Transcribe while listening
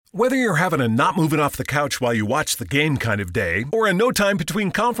Whether you're having a not moving off the couch while you watch the game kind of day, or a no time between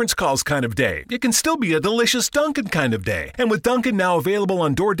conference calls kind of day, it can still be a delicious Dunkin' kind of day. And with Dunkin' now available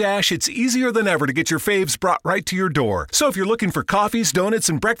on DoorDash, it's easier than ever to get your faves brought right to your door. So if you're looking for coffees, donuts,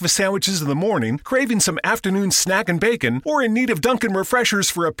 and breakfast sandwiches in the morning, craving some afternoon snack and bacon, or in need of Dunkin' refreshers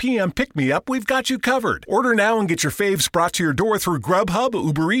for a PM pick-me-up, we've got you covered. Order now and get your faves brought to your door through Grubhub,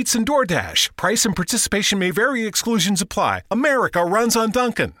 Uber Eats, and DoorDash. Price and participation may vary. Exclusions apply. America runs on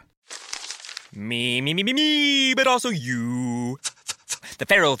Dunkin'. Me, but also you. The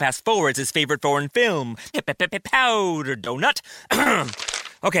Pharaoh fast forwards his favorite foreign film, Powder Donut.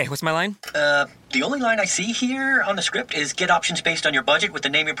 Okay, what's my line? The only line I see here on the script is get options based on your budget with the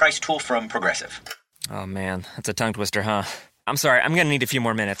Name Your Price tool from Progressive. Oh man, that's a tongue twister, huh? I'm sorry, I'm gonna need a few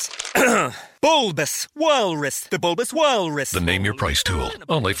more minutes. Bulbous Walrus, the Bulbous Walrus. The Name Your Price tool,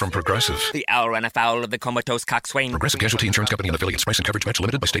 only from Progressive. The owl ran afoul of the comatose coxswain. Progressive Casualty Insurance Company and affiliates. Price and coverage match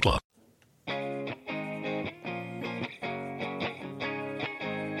limited by state law.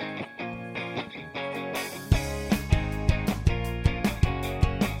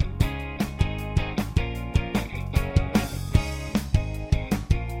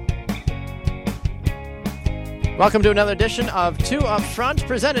 Welcome to another edition of Two Up Front,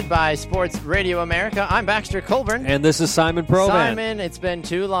 presented by Sports Radio America. I'm Baxter Colburn. And this is Simon Provan. Simon, it's been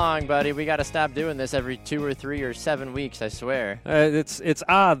too long, buddy. We got to stop doing this every 2 or 3 or 7 weeks, I swear. It's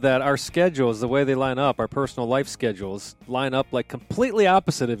odd that our schedules, the way they line up, our personal life schedules, line up like completely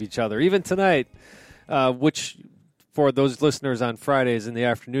opposite of each other. Even tonight, which for those listeners on Fridays in the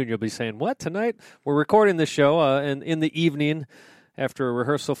afternoon, you'll be saying, what, tonight? We're recording this show in the evening, after a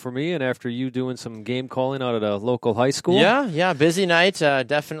rehearsal for me and after you doing some game calling out at a local high school. Yeah, busy night.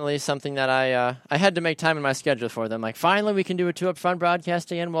 Definitely something that I had to make time in my schedule for them. Like, finally, we can do a Two Up Front broadcast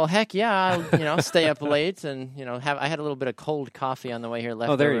again. Well, heck yeah, I'll stay up late and I had a little bit of cold coffee on the way here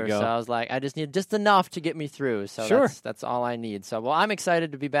left. Oh, there you go. So I was like, I just need just enough to get me through. So sure. That's all I need. So, well, I'm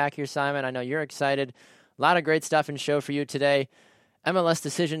excited to be back here, Simon. I know you're excited. A lot of great stuff in show for you today. MLS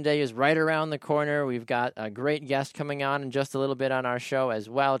Decision Day is right around the corner. We've got a great guest coming on in just a little bit on our show as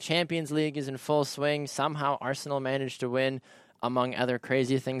well. Champions League is in full swing. Somehow Arsenal managed to win, among other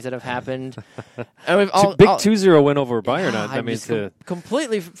crazy things that have happened. And we've big 2-0 win over Bayern. Yeah,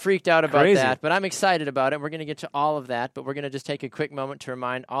 completely freaked out about crazy. that, but I'm excited about it. We're going to get to all of that, but we're going to just take a quick moment to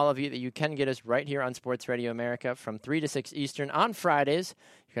remind all of you that you can get us right here on Sports Radio America from 3 to 6 Eastern on Fridays.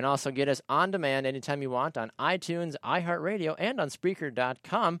 You can also get us on demand anytime you want on iTunes, iHeartRadio, and on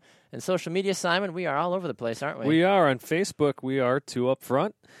Spreaker.com. And social media, Simon, we are all over the place, aren't we? We are. On Facebook, we are Two Up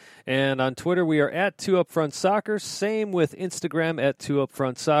Front. And on Twitter, we are at Two Up Front Soccer. Same with Instagram at Two Up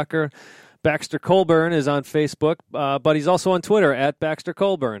Front Soccer. Baxter Colburn is on Facebook, but he's also on Twitter at Baxter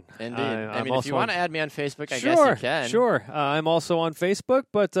Colburn. Indeed. If you want to add me on Facebook, I guess you can. Sure. I'm also on Facebook,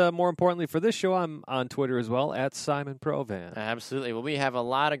 but more importantly for this show, I'm on Twitter as well at Simon Provan. Absolutely. Well, we have a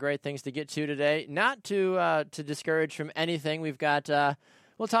lot of great things to get to today. Not to discourage from anything. We've got...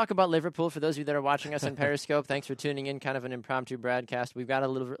 We'll talk about Liverpool for those of you that are watching us on Periscope. Thanks for tuning in, kind of an impromptu broadcast. We've got a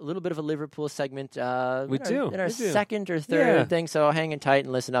little bit of a Liverpool segment in our second or third thing, so hang in tight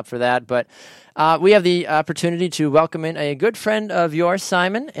and listen up for that. But we have the opportunity to welcome in a good friend of yours,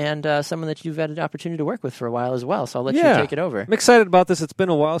 Simon, and someone that you've had an opportunity to work with for a while as well. So I'll let you take it over. I'm excited about this. It's been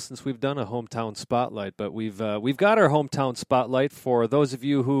a while since we've done a hometown spotlight, but we've got our hometown spotlight. For those of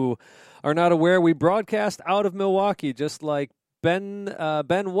you who are not aware, we broadcast out of Milwaukee, just like Ben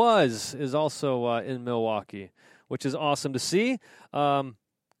is also in Milwaukee, which is awesome to see.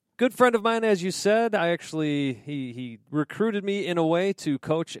 Good friend of mine, as you said. He recruited me in a way to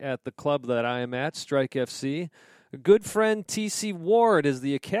coach at the club that I am at, Strike FC. A good friend TC Ward is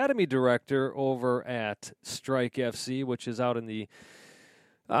the academy director over at Strike FC, which is out in the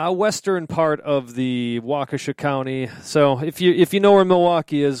western part of the Waukesha County. So if you know where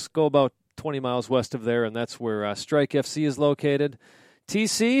Milwaukee is, go about 20 miles west of there, and that's where Strike FC is located.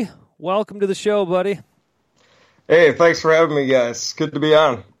 TC, welcome to the show, buddy. Hey, thanks for having me, guys. Good to be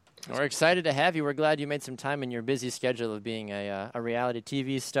on. We're excited to have you. We're glad you made some time in your busy schedule of being a reality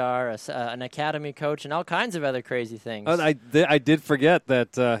TV star, an academy coach, and all kinds of other crazy things. Oh, I did forget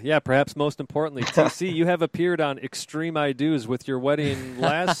that, perhaps most importantly, TC, you have appeared on Extreme I Do's with your wedding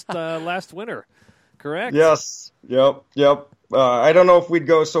last winter, correct? Yes, yep. I don't know if we'd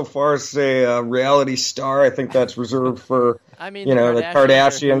go so far as say reality star. I think that's reserved for the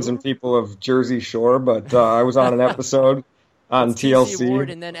Kardashians and people of Jersey Shore. But I was on an episode on TLC. Ward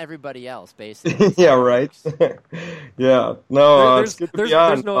and then everybody else, basically. Yeah, right. Yeah, no, it's good to be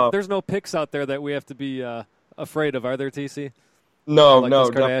on. There's no pics out there that we have to be afraid of, are there, TC? No,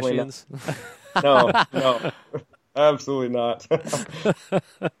 definitely not. No, absolutely not.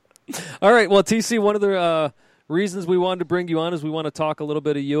 All right. Well, TC, one of the reasons we wanted to bring you on is we want to talk a little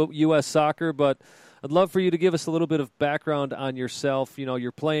bit of U.S. soccer, but I'd love for you to give us a little bit of background on yourself,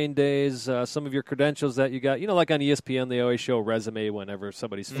 your playing days, some of your credentials that you got. Like on ESPN, they always show a resume whenever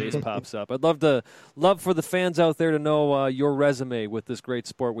somebody's face pops up. I'd love for the fans out there to know your resume with this great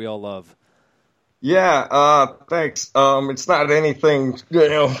sport we all love. Yeah, thanks. It's not anything,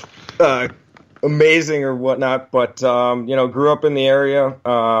 amazing or whatnot, but, grew up in the area,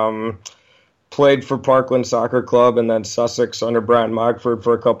 played for Parkland Soccer Club and then Sussex under Brian Mogford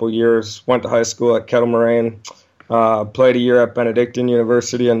for a couple years, went to high school at Kettle Moraine, played a year at Benedictine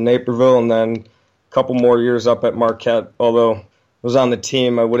University in Naperville, and then a couple more years up at Marquette. Although I was on the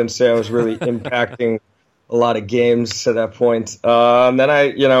team, I wouldn't say I was really impacting a lot of games at that point. And then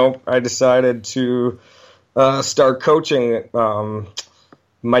I decided to start coaching.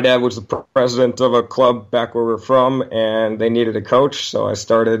 My dad was the president of a club back where we're from, and they needed a coach, so I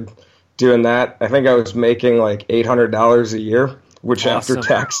started doing that. I think I was making like $800 a year, which awesome.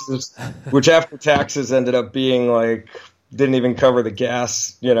 after taxes ended up being like didn't even cover the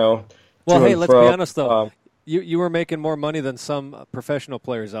gas. Well, hey, let's be honest though. You were making more money than some professional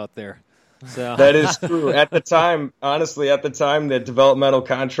players out there. So. That is true. At the time, the developmental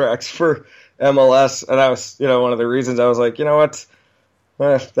contracts for MLS, and I was, one of the reasons I was like, you know what,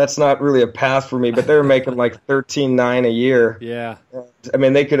 that's not really a path for me. But they were making like $13,900 a year. Yeah. I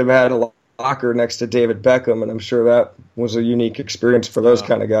mean, they could have had a locker next to David Beckham, and I'm sure that was a unique experience for those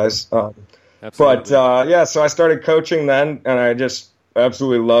kind of guys. But so I started coaching then, and I just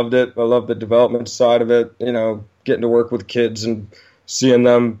absolutely loved it. I loved the development side of it, getting to work with kids and seeing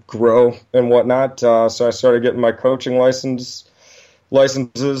them grow and whatnot. So I started getting my coaching licenses,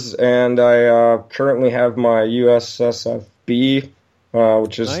 and I currently have my USSFB,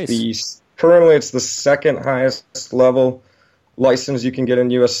 which is currently it's the second highest level license you can get in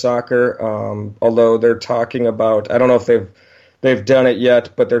U.S. soccer. Although they're talking about, I don't know if they've done it yet,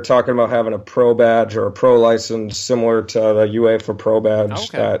 but they're talking about having a pro badge or a pro license similar to the UEFA Pro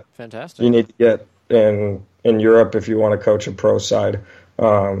badge that fantastic. You need to get in Europe if you want to coach a pro side.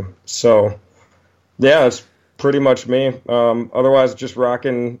 It's pretty much me. Otherwise, just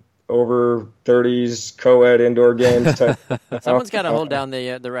rocking over 30s co-ed indoor games. Someone's got to hold down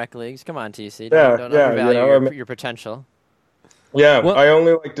the rec leagues. Come on, TC. Don't undervalue your potential. Yeah, well, I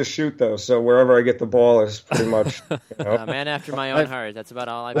only like to shoot, though, so wherever I get the ball is pretty much... A man after my own heart. That's about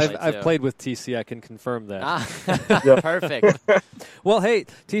all I've played with TC. I can confirm that. Perfect. Well, hey,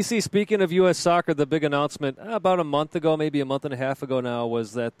 TC, speaking of U.S. soccer, the big announcement about a month ago, maybe a month and a half ago now,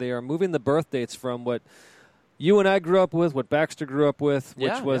 was that they are moving the birth dates from what you and I grew up with, what Baxter grew up with,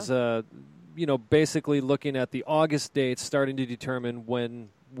 which was basically looking at the August dates, starting to determine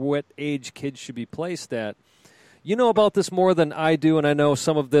what age kids should be placed at. You know about this more than I do, and I know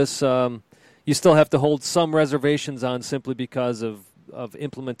some of this you still have to hold some reservations on simply because of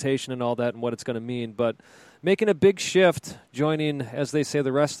implementation and all that and what it's going to mean. But making a big shift, joining, as they say,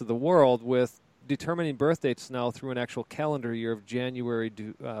 the rest of the world with determining birth dates now through an actual calendar year of January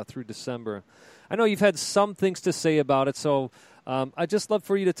through December. I know you've had some things to say about it, so I'd just love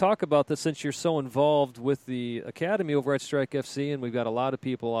for you to talk about this since you're so involved with the academy over at Strike FC, and we've got a lot of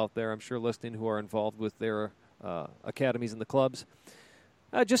people out there, I'm sure, listening who are involved with their academies and the clubs.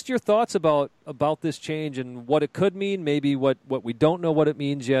 Just your thoughts about this change and what it could mean, maybe what we don't know what it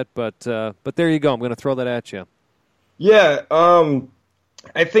means yet, but there you go. I'm going to throw that at you. Yeah,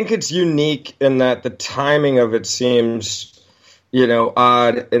 I think it's unique in that the timing of it seems,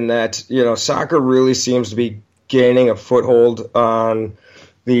 odd in that, soccer really seems to be gaining a foothold on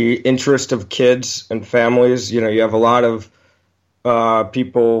the interest of kids and families. You have a lot of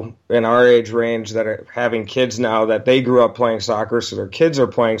people in our age range that are having kids now that they grew up playing soccer, so their kids are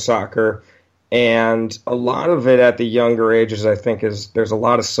playing soccer. And a lot of it at the younger ages, I think, there's a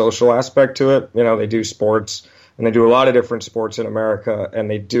lot of social aspect to it. They do sports, and they do a lot of different sports in America, and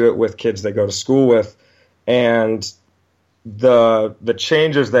they do it with kids they go to school with. And the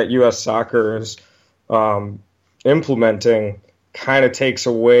changes that U.S. soccer is implementing kind of takes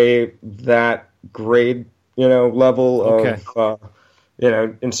away that grade level of,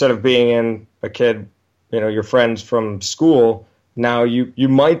 instead of being in a kid, your friends from school, now you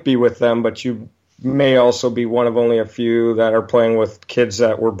might be with them, but you may also be one of only a few that are playing with kids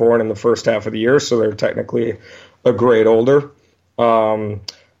that were born in the first half of the year, so they're technically a grade older.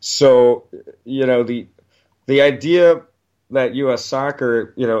 So, the idea that U.S.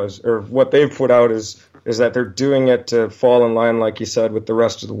 soccer, or what they've put out is that they're doing it to fall in line, like you said, with the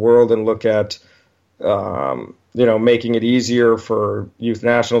rest of the world and look at making it easier for youth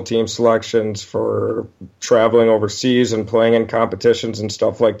national team selections, for traveling overseas and playing in competitions and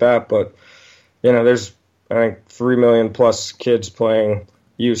stuff like that. But, there's, I think, 3 million plus kids playing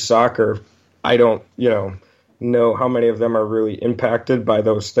youth soccer. I don't, know how many of them are really impacted by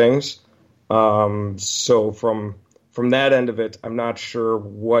those things. So from that end of it, I'm not sure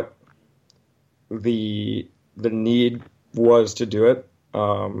what the need was to do it.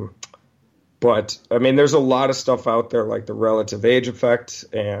 But, I mean, there's a lot of stuff out there like the relative age effect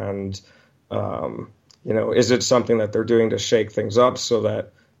and, is it something that they're doing to shake things up so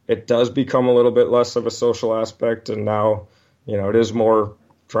that it does become a little bit less of a social aspect and now, it is more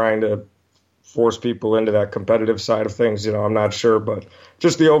trying to force people into that competitive side of things. I'm not sure, but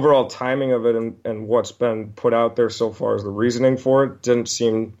just the overall timing of it and what's been put out there so far as the reasoning for it didn't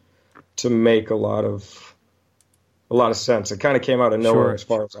seem to make a lot of sense. It kind of came out of nowhere as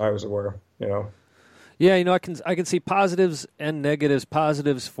far as I was aware, Yeah, I can see positives and negatives.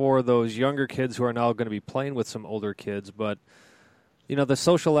 Positives for those younger kids who are now going to be playing with some older kids, but the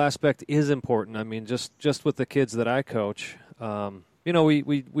social aspect is important. I mean, just with the kids that I coach,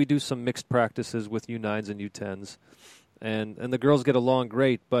 we do some mixed practices with U9s and U10s, and the girls get along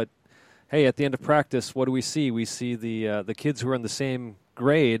great. But hey, at the end of practice, what do we see? We see the kids who are in the same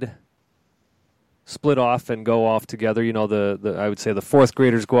grade split off and go off together. I would say the fourth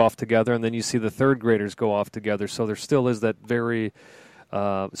graders go off together, and then you see the third graders go off together. So there still is that very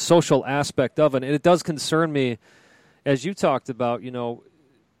social aspect of it, and it does concern me. As you talked about,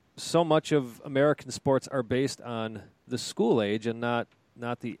 so much of American sports are based on the school age and not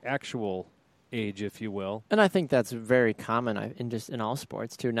the actual age, if you will. And I think that's very common in all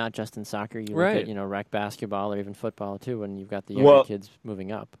sports too, not just in soccer. You look at rec basketball or even football too, when you've got the younger kids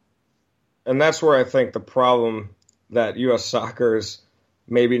moving up. And that's where I think the problem that U.S. soccer is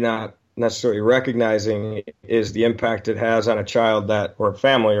maybe not necessarily recognizing is the impact it has on a child or a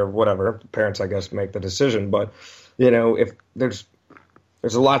family or whatever. The parents, I guess, make the decision, but. If there's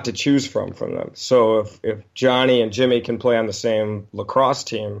a lot to choose from them. So if Johnny and Jimmy can play on the same lacrosse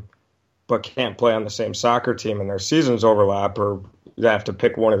team, but can't play on the same soccer team and their seasons overlap, or they have to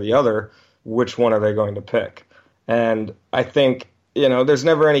pick one or the other, which one are they going to pick? And I think, there's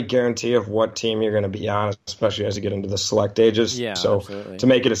never any guarantee of what team you're going to be on, especially as you get into the select ages. Yeah, so absolutely. To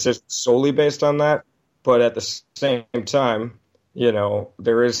make a decision solely based on that, but at the same time,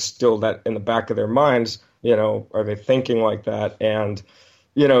 there is still that in the back of their minds. Are they thinking like that? And,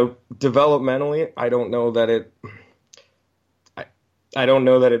 developmentally, I don't know that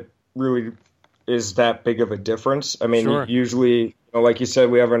it really is that big of a difference. I mean, usually, like you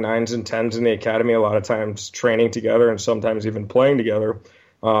said, we have our 9s and 10s in the academy, a lot of times training together and sometimes even playing together.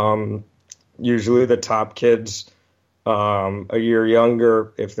 Usually the top kids, a year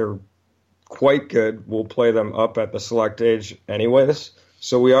younger, if they're quite good, we'll play them up at the select age anyways.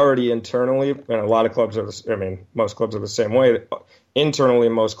 So we already internally, and a lot of clubs most clubs are the same way. Internally,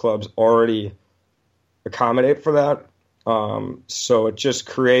 most clubs already accommodate for that. So it just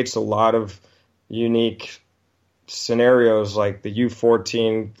creates a lot of unique scenarios like the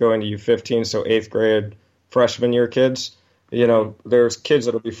U14 going to U15, so 8th grade freshman year kids. There's kids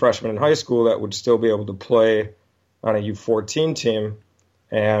that will be freshmen in high school that would still be able to play on a U14 team.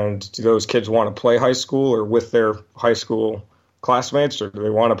 And do those kids want to play high school or with their high school classmates, or do they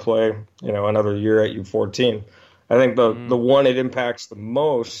want to play, another year at U14? I think the one it impacts the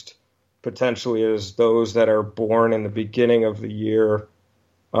most potentially is those that are born in the beginning of the year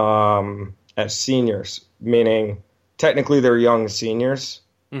as seniors, meaning technically they're young seniors.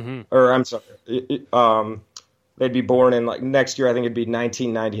 Mm-hmm. Or I'm sorry, they'd be born in like next year. I think it'd be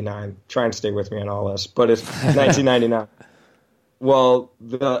 1999. Try and stay with me on all this, but it's 1999. Well,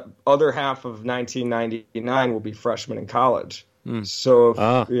 the other half of 1999 will be freshmen in college. So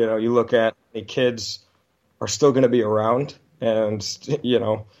if, you look at the kids are still going to be around, and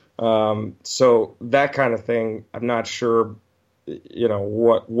so that kind of thing. I'm not sure,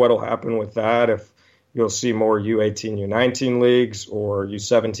 what'll happen with that. If you'll see more U18, U19 leagues or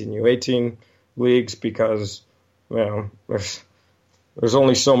U17, U18 leagues, because there's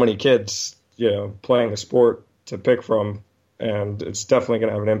only so many kids playing the sport to pick from, and it's definitely going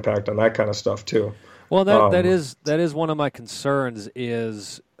to have an impact on that kind of stuff too. Well, that is one of my concerns.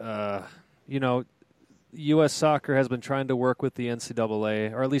 Is U.S. Soccer has been trying to work with the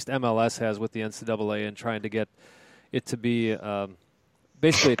NCAA, or at least MLS has with the NCAA, and trying to get it to be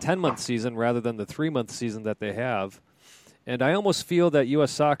basically a 10-month season rather than the 3-month season that they have. And I almost feel that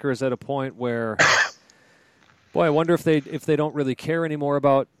U.S. Soccer is at a point where Boy, I wonder if they don't really care anymore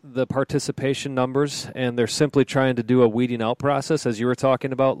about the participation numbers, and they're simply trying to do a weeding out process, as you were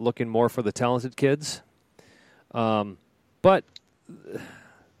talking about, looking more for the talented kids. But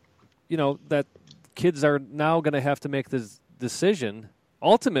that kids are now going to have to make this decision.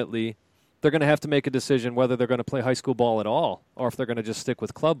 Ultimately, they're going to have to make a decision whether they're going to play high school ball at all or if they're going to just stick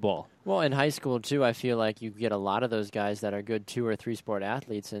with club ball. Well, in high school, too, I feel like you get a lot of those guys that are good 2 or 3 sport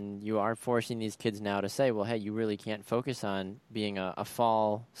athletes, and you are forcing these kids now to say, well, hey, you really can't focus on being a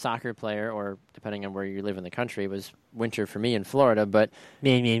fall soccer player, or depending on where you live in the country, it was winter for me in Florida, but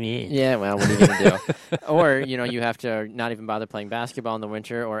yeah, well, what are you going to do? Or, you have to not even bother playing basketball in the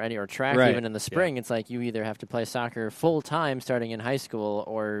winter or track even in the spring. It's like you either have to play soccer full-time starting in high school,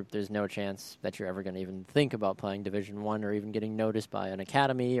 or there's no chance that you're ever going to even think about playing Division I or even getting noticed by an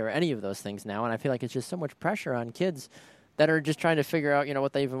academy or any of those things now. And I feel like it's just so much pressure on kids that are just trying to figure out,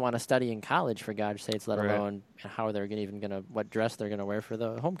 what they even want to study in college, for God's sakes, let alone how they're what dress they're going to wear for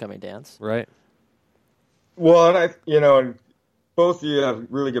the homecoming dance. Right. Well, and both of you have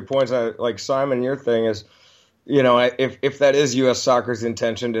really good points. Like Simon, your thing is, if that is U.S. Soccer's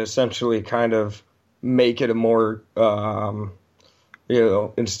intention to essentially kind of make it a more,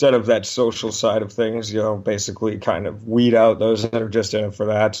 instead of that social side of things, basically kind of weed out those that are just in it for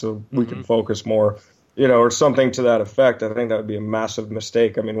that, so we can focus more, or something to that effect. I think that would be a massive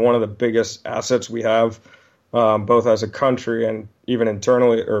mistake. I mean, one of the biggest assets we have, both as a country and even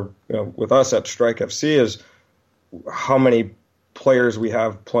internally, or with us at Strike FC, is how many players we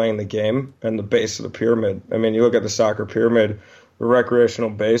have playing the game and the base of the pyramid. I mean, you look at the soccer pyramid, the recreational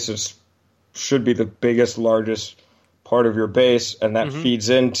base should be the biggest, largest part of your base, and that feeds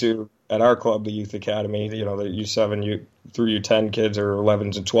into, at our club, the youth academy, the U7 through U10 kids, or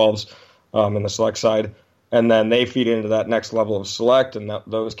 11s and 12s in the select side, and then they feed into that next level of select, and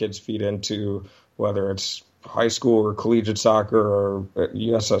those kids feed into whether it's high school or collegiate soccer or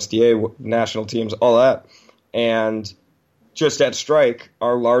USSDA national teams, all that. And just at Strike,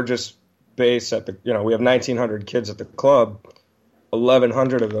 our largest base at we have 1,900 kids at the club.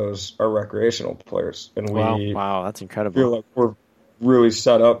 1,100 of those are recreational players, and wow, that's incredible. Feel like we're really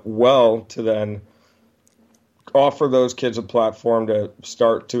set up well to then offer those kids a platform to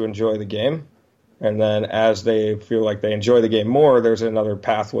start to enjoy the game, and then as they feel like they enjoy the game more, there's another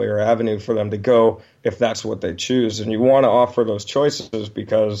pathway or avenue for them to go if that's what they choose. And you want to offer those choices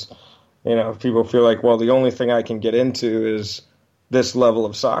because if people feel like, well, the only thing I can get into is this level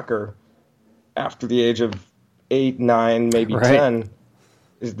of soccer after the age of 8, 9, maybe 10,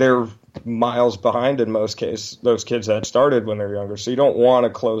 they're miles behind in most cases, those kids that started when they're younger. So you don't want to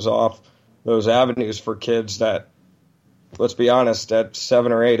close off those avenues for kids that, let's be honest, at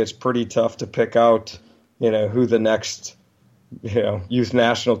 7 or 8, it's pretty tough to pick out, who the next, youth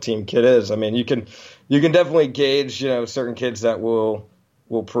national team kid is. I mean, you can definitely gauge, certain kids that will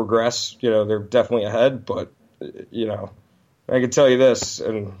progress, they're definitely ahead, but, I can tell you this,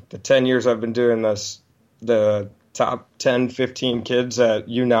 in the 10 years I've been doing this, the top 10, 15 kids at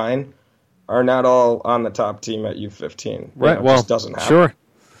U9 are not all on the top team at U15. Right. It just doesn't happen. Sure.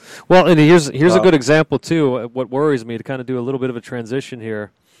 Well, and here's a good example, too. What worries me, to kind of do a little bit of a transition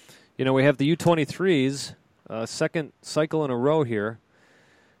here. We have the U23s, second cycle in a row here.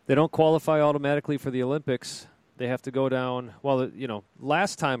 They don't qualify automatically for the Olympics. They have to go down. Well,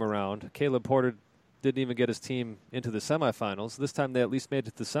 last time around, Caleb Porter didn't even get his team into the semifinals. This time they at least made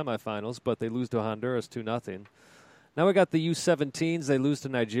it to the semifinals, but they lose to Honduras 2-0. Now we got the U17s. They lose to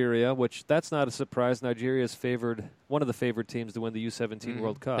Nigeria, which that's not a surprise. Nigeria is one of the favored teams to win the U17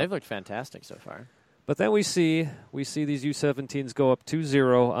 World Cup. They've looked fantastic so far. But then we see these U17s go up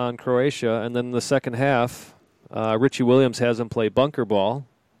 2-0 on Croatia, and then in the second half, Richie Williams has them play bunker ball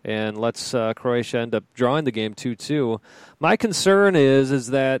and lets Croatia end up drawing the game 2-2. My concern is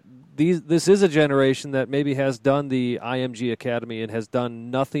that this is a generation that maybe has done the IMG Academy and has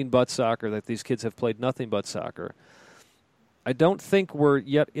done nothing but soccer, that these kids have played nothing but soccer. I don't think we're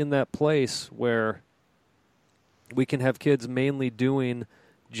yet in that place where we can have kids mainly doing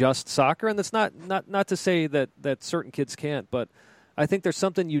just soccer. And that's not to say that certain kids can't, but I think there's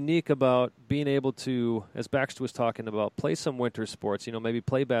something unique about being able to, as Baxter was talking about, play some winter sports, maybe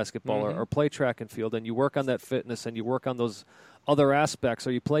play basketball or play track and field, and you work on that fitness and you work on those other aspects,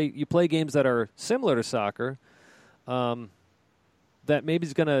 or you play games that are similar to soccer, that maybe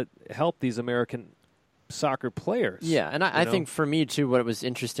is going to help these American soccer players. Yeah, and I think for me, too, what was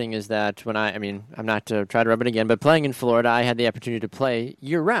interesting is that when I'm not to try to rub it again, but playing in Florida, I had the opportunity to play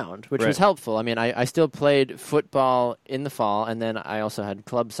year-round, which was helpful. I mean, I still played football in the fall, and then I also had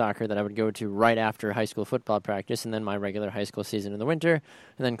club soccer that I would go to right after high school football practice, and then my regular high school season in the winter,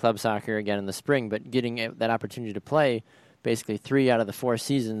 and then club soccer again in the spring. But getting that opportunity to play basically 3 out of the 4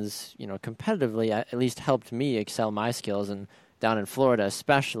 seasons, competitively, at least helped me excel my skills. And down in Florida,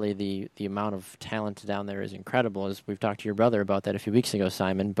 especially, the amount of talent down there is incredible, as we've talked to your brother about that a few weeks ago,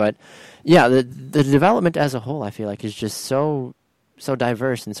 Simon. But, yeah, the development as a whole, I feel like, is just so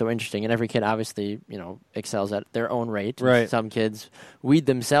diverse and so interesting. And every kid, obviously, excels at their own rate. Right. Some kids weed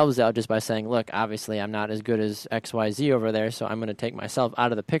themselves out just by saying, look, obviously I'm not as good as XYZ over there, so I'm going to take myself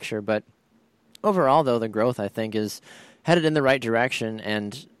out of the picture. But overall, though, the growth, I think, is headed in the right direction,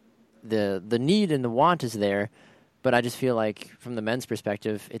 and the need and the want is there. But I just feel like, from the men's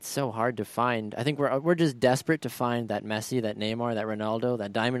perspective, it's so hard to find. I think we're just desperate to find that Messi, that Neymar, that Ronaldo,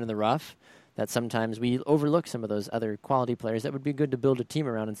 that diamond in the rough, that sometimes we overlook some of those other quality players that would be good to build a team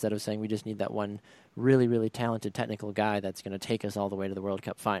around, instead of saying we just need that one really, really talented technical guy that's going to take us all the way to the World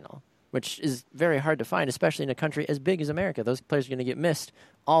Cup final, which is very hard to find, especially in a country as big as America. Those players are going to get missed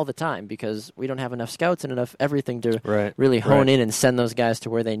all the time because we don't have enough scouts and enough everything to really hone in and send those guys to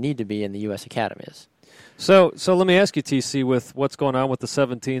where they need to be in the U.S. academies. So let me ask you, TC, with what's going on with the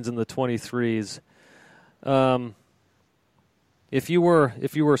 17s and the 23s, if you were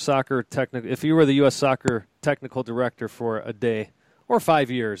the U.S. soccer technical director for a day or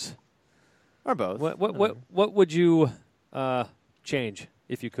 5 years, or both, what would you change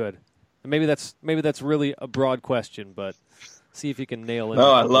if you could? And maybe that's really a broad question, but see if you can nail it.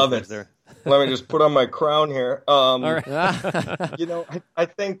 No, I love it. There. Let me just put on my crown here. All right. I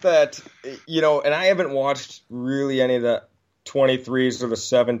think that, and I haven't watched really any of the 23s or the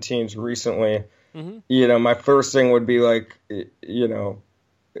 17s recently. Mm-hmm. My first thing would be like,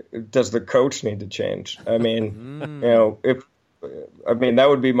 does the coach need to change? I mean, that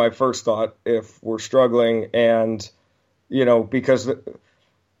would be my first thought if we're struggling, and, because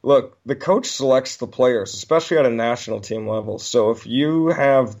look, the coach selects the players, especially at a national team level. So if you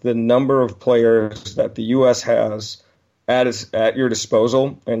have the number of players that the U.S. has at your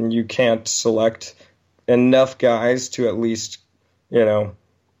disposal, and you can't select enough guys to at least,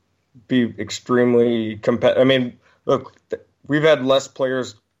 be extremely competitive. I mean, look, we've had less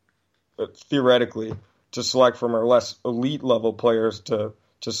players theoretically to select from, or less elite level players to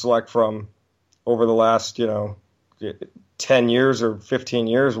select from over the last, 10 years or 15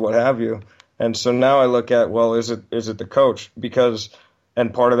 years, what have you. And so now I look at, well, is it the coach?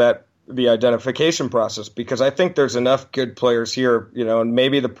 And part of that, the identification process, because I think there's enough good players here, and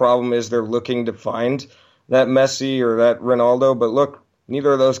maybe the problem is they're looking to find that Messi or that Ronaldo, but look,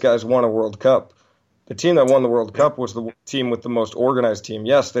 neither of those guys won a World Cup. The team that won the World Cup was the team with the most organized team.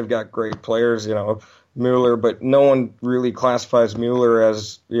 Yes, they've got great players, Mueller, but no one really classifies Mueller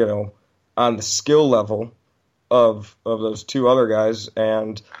as, on the skill level of those two other guys.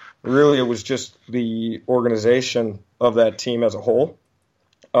 And really it was just the organization of that team as a whole.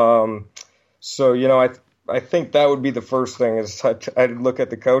 I think that would be the first thing, is I'd look at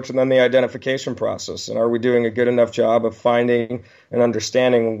the coach, and then the identification process. And are we doing a good enough job of finding and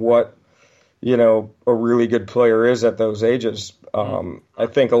understanding what, a really good player is at those ages? I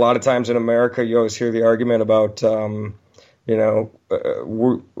think a lot of times in America, you always hear the argument about, all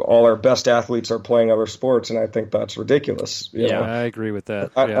our best athletes are playing other sports, and I think that's ridiculous. I agree with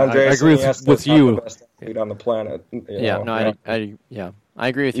that. I agree with you. The best athlete on the planet. I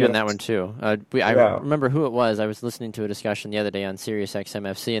agree with you on that one too. I remember who it was. I was listening to a discussion the other day on Sirius XM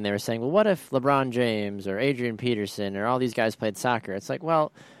FC, and they were saying, well, what if LeBron James or Adrian Peterson or all these guys played soccer? It's like,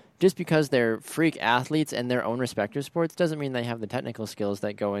 well, just because they're freak athletes in their own respective sports doesn't mean they have the technical skills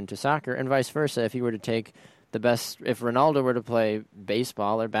that go into soccer, and vice versa. If you were to take the best, if Ronaldo were to play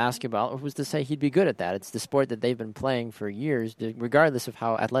baseball or basketball, who's to say he'd be good at that? It's the sport that they've been playing for years, regardless of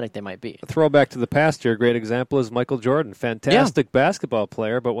how athletic they might be. A throwback to the past here, a great example is Michael Jordan. Fantastic basketball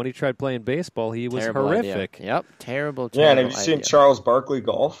player, but when he tried playing baseball, he was horrific. Idea. Yep, terrible Yeah, and have you seen Charles Barkley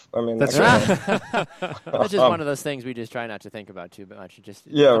golf? I mean, that's right. That's just one of those things we just try not to think about too much.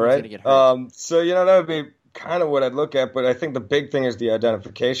 Right. That would be kind of what I'd look at, but I think the big thing is the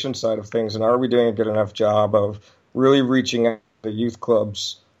identification side of things, and are we doing a good enough job of really reaching out to the youth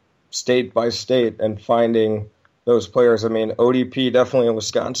clubs state by state and finding those players? I mean, ODP definitely in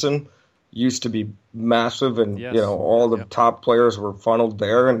Wisconsin used to be massive, and all the top players were funneled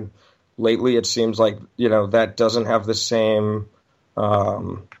there, and lately it seems like that doesn't have the same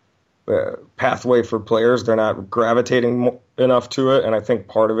pathway for players. They're not gravitating enough to it, and I think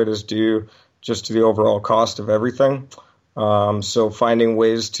part of it is due just to the overall cost of everything. So finding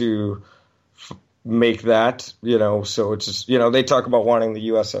ways to make that, so it's just, they talk about wanting the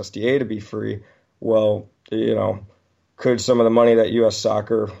USSDA to be free. Well, could some of the money that U.S.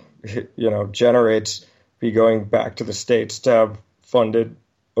 Soccer, generates be going back to the states to have funded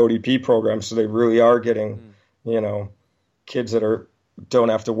ODP programs, so they really are getting, kids that don't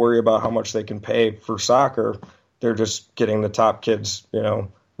have to worry about how much they can pay for soccer. They're just getting the top kids,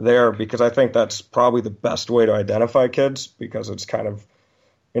 there, because I think that's probably the best way to identify kids, because it's kind of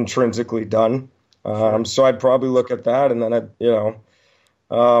intrinsically done. So I'd probably look at that, and then I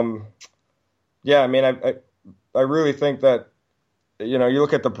really think that, you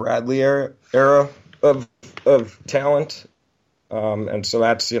look at the Bradley era of talent, and so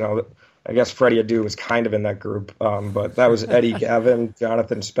that's, I guess Freddie Adu was kind of in that group, but that was Eddie Gavin,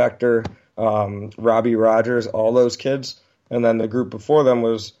 Jonathan Spector, Robbie Rogers, all those kids. And then the group before them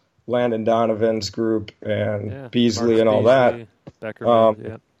was Landon Donovan's group and Beasley and all that.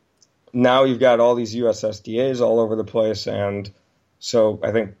 Now you've got all these USSDAs all over the place. And so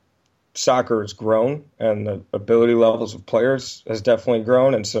I think soccer has grown, and the ability levels of players has definitely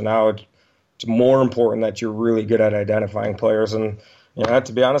grown. And so now it's more important that you're really good at identifying players. And,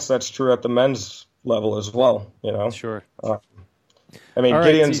 to be honest, that's true at the men's level as well, Sure.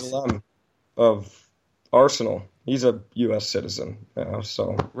 Gideon Zalem of Arsenal, he's a U.S. citizen,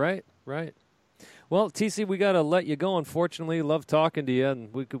 so. Right. Well, TC, we got to let you go, unfortunately. Love talking to you,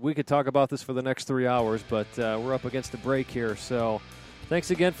 and we could talk about this for the next 3 hours, but we're up against a break here, so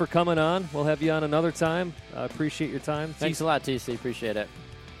thanks again for coming on. We'll have you on another time. I appreciate your time. Thanks a lot, TC. Appreciate it.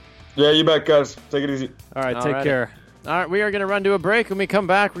 Yeah, you bet, guys. Take it easy. All right, take care. All right, we are going to run to a break. When we come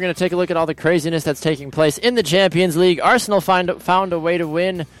back, we're going to take a look at all the craziness that's taking place in the Champions League. Arsenal found a way to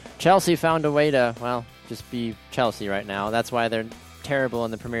win. Chelsea found a way to, just be Chelsea right now. That's why they're terrible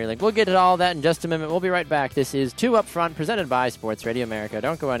in the Premier League. We'll get to all that in just a minute. We'll be right back. This is 2 Up Front, presented by Sports Radio America.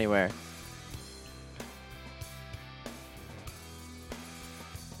 Don't go anywhere.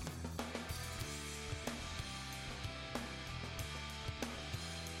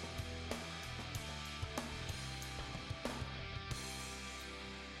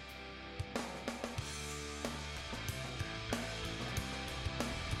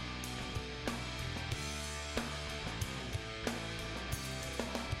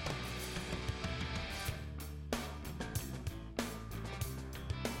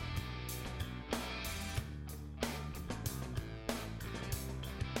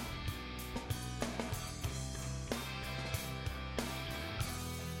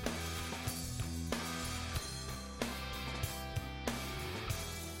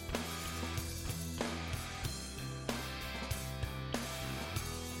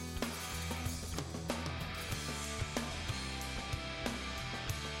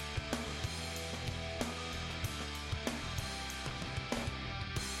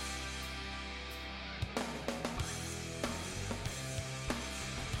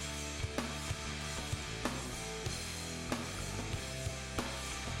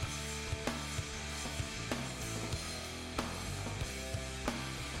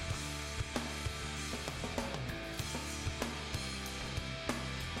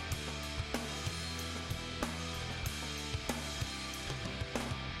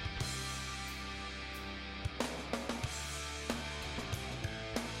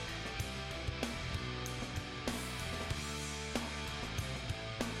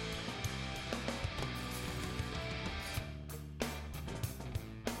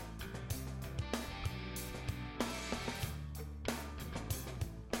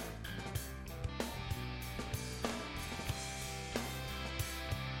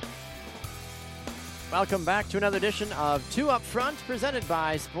 Welcome back to another edition of 2 Up Front, presented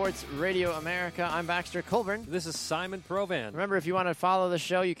by Sports Radio America. I'm Baxter Colburn. This is Simon Provan. Remember, if you want to follow the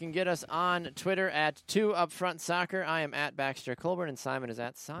show, you can get us on Twitter at 2 Up Front Soccer. I am at Baxter Colburn, and Simon is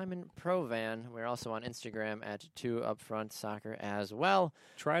at Simon Provan. We're also on Instagram at 2 Up Front Soccer as well.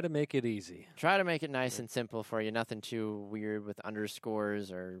 Try to make it easy. Try to make it nice and simple for you. Nothing too weird with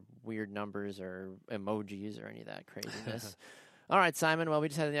underscores or weird numbers or emojis or any of that craziness. All right, Simon. Well, we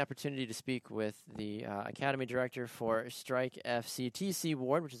just had the opportunity to speak with the Academy Director for Strike FC, TC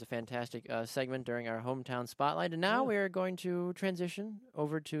Ward, which is a fantastic segment during our hometown spotlight. And now we are going to transition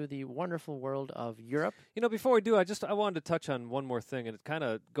over to the wonderful world of Europe. Before we do, I wanted to touch on one more thing, and kind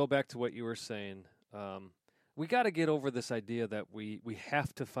of go back to what you were saying. We got to get over this idea that we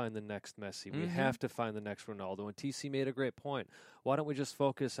have to find the next Messi. We have to find the next Ronaldo. And TC made a great point. Why don't we just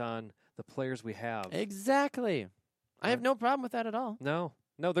focus on the players we have? Exactly. I have no problem with that at all. No,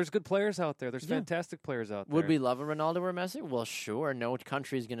 No, there's good players out there. There's fantastic players out there. Would we love a Ronaldo or Messi? Well, sure. No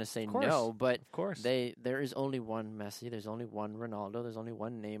country is going to say no, but of course. There is only one Messi. There's only one Ronaldo. There's only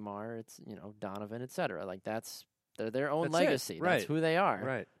one Neymar. It's, Donovan, etc. Like they're their own legacy. That's who they are.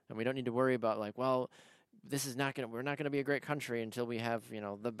 Right. And we don't need to worry about we're not going to be a great country until we have,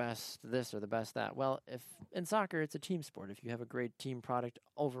 the best this or the best that. Well, if in soccer it's a team sport. If you have a great team product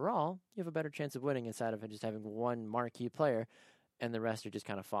overall, you have a better chance of winning instead of just having one marquee player and the rest are just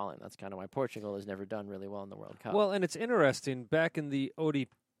kind of falling. That's kind of why Portugal has never done really well in the World Cup. Well, and it's interesting, back in the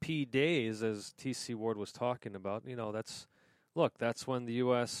ODP days, as TC Ward was talking about, that's when the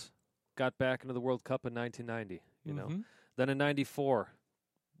U.S. got back into the World Cup in 1990, Then in 94,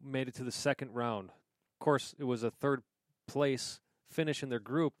 made it to the second round. Of course, it was a third place finish in their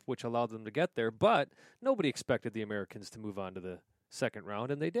group, which allowed them to get there, but nobody expected the Americans to move on to the second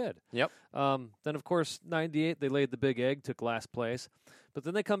round, and they did. Yep. Then, of course, 98, they laid the big egg, took last place. But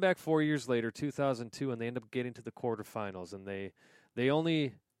then they come back 4 years later, 2002, and they end up getting to the quarterfinals, and they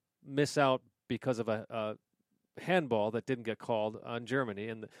only miss out because of a handball that didn't get called on Germany.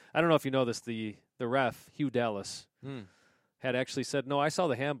 And I don't know if you know this, the ref, Hugh Dallas, had actually said, no, I saw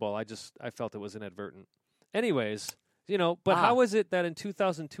the handball. I felt it was inadvertent. Anyways, but how is it that in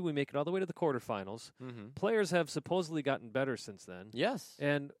 2002 we make it all the way to the quarterfinals? Mm-hmm. Players have supposedly gotten better since then. Yes.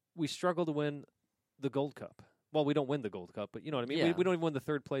 And we struggle to win the Gold Cup. Well, we don't win the Gold Cup, but you know what I mean? Yeah. We don't even win the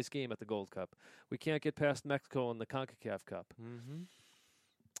third place game at the Gold Cup. We can't get past Mexico in the CONCACAF Cup. Mm-hmm.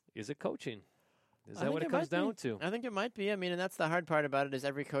 Is it coaching? Is that what it comes down to? I think it might be. I mean, and that's the hard part about it is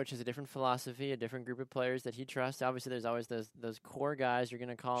every coach has a different philosophy, a different group of players that he trusts. Obviously, there's always those core guys you're going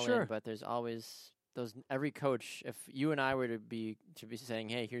to call in, but there's always every coach. If you and I were to be saying,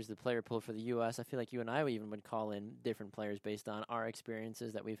 hey, here's the player pool for the U.S., I feel like you and I even would call in different players based on our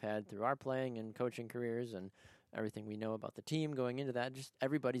experiences that we've had through our playing and coaching careers and everything we know about the team going into that. Just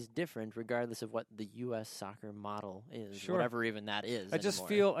everybody's different regardless of what the U.S. soccer model is, whatever even that is.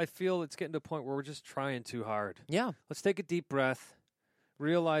 I feel it's getting to a point where we're just trying too hard. Yeah. Let's take a deep breath,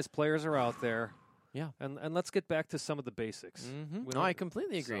 realize players are out there. Yeah. And let's get back to some of the basics. Mm-hmm. No, I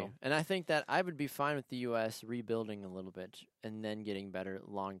completely agree. And I think that I would be fine with the U.S. rebuilding a little bit and then getting better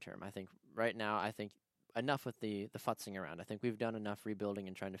long term. I think right now, enough with the futzing around. I think we've done enough rebuilding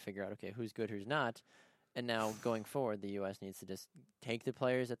and trying to figure out, okay, who's good, who's not. And now going forward, the U.S. needs to just take the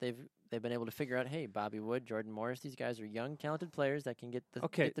players that they've been able to figure out, hey, Bobby Wood, Jordan Morris, these guys are young, talented players that can get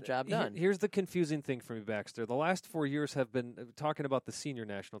the job done. Here's the confusing thing for me, Baxter. The last 4 years have been, talking about the senior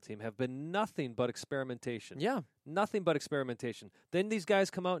national team, have been nothing but experimentation. Yeah. Nothing but experimentation. Then these guys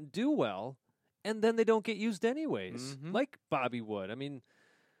come out and do well, and then they don't get used anyways, like Bobby Wood. I mean,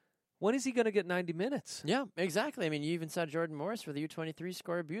 when is he going to get 90 minutes? Yeah, exactly. I mean, you even saw Jordan Morris for the U23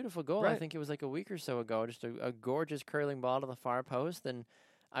 score a beautiful goal. Right. I think it was like a week or so ago. Just a gorgeous curling ball to the far post. And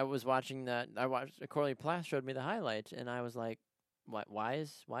I was watching that. Corley Plass showed me the highlight, and I was like, "What? Why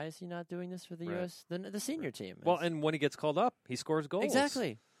is he not doing this for the U.S. the senior team?" Well, and when he gets called up, he scores goals.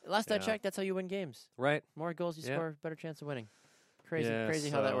 Exactly. Last I checked, that's how you win games. Right. More goals you score, better chance of winning. Crazy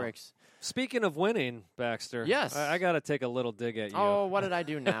how that works. Speaking of winning, Baxter. Yes. I got to take a little dig at you. Oh, what did I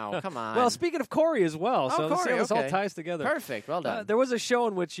do now? Come on. Well, speaking of Corey as well. Oh, so Corey, this all ties together. Perfect. Well done. There was a show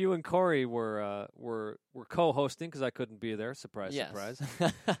in which you and Corey were co-hosting because I couldn't be there. Surprise, surprise.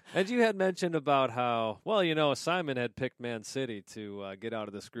 And you had mentioned about how, Simon had picked Man City to get out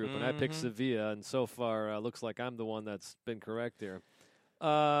of this group, and I picked Sevilla, and so far looks like I'm the one that's been correct here.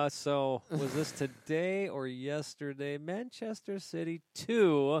 So was this today or yesterday? Manchester City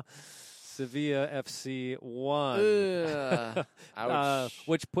 2, Sevilla FC 1. Ouch.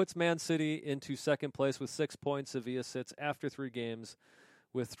 Which puts Man City into second place with 6 points. Sevilla sits after 3 games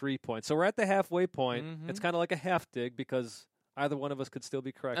with 3 points. So we're at the halfway point. It's kind of like a half dig because either one of us could still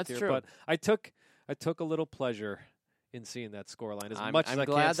be correct. That's here. true. But I took a little pleasure in seeing that scoreline. I'm much as I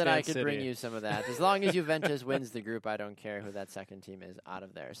glad can't that I could City. bring you some of that. As long as Juventus wins the group, I don't care who that second team is out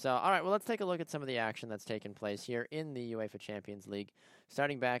of there. So, all right, well, let's take a look at some of the action that's taken place here in the UEFA Champions League.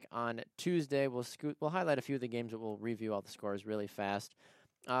 Starting back on Tuesday, we'll highlight a few of the games, but we'll review all the scores really fast.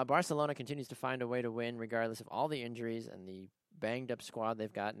 Barcelona continues to find a way to win regardless of all the injuries and the banged-up squad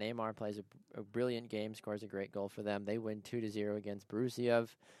they've got. Neymar plays a brilliant game, scores a great goal for them. They win 2-0 against Borussia.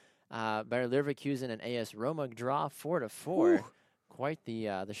 Bayer Leverkusen and AS Roma draw 4-4. Quite the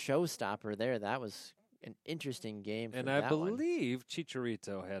showstopper there. That was an interesting game. And I believe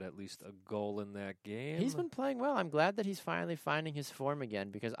Chicharito had at least a goal in that game. He's been playing well. I'm glad that he's finally finding his form again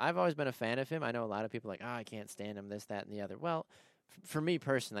because I've always been a fan of him. I know a lot of people are like, I can't stand him, this, that, and the other. Well, for me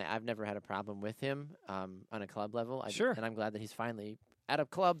personally, I've never had a problem with him on a club level. Sure. And I'm glad that he's finally at a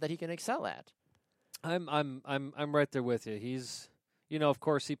club that he can excel at. I'm right there with you. He's of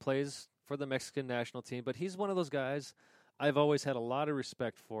course, he plays for the Mexican national team, but he's one of those guys I've always had a lot of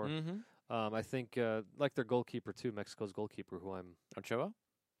respect for. Mm-hmm. I think, like their goalkeeper, too, Mexico's goalkeeper, who I'm... Ochoa?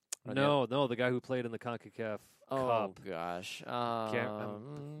 No, the guy who played in the CONCACAF Cup. Oh, gosh.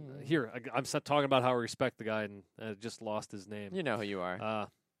 Here, I'm talking about how I respect the guy and just lost his name. You know who you are.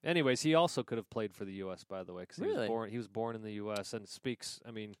 Anyways, he also could have played for the U.S., by the way, because really? he was born in the U.S. and speaks,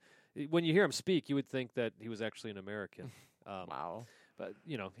 when you hear him speak, you would think that he was actually an American. Wow. But,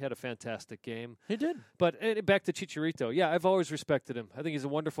 he had a fantastic game. He did. But back to Chicharito. Yeah, I've always respected him. I think he's a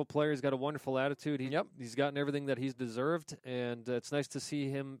wonderful player. He's got a wonderful attitude. He's gotten everything that he's deserved, and it's nice to see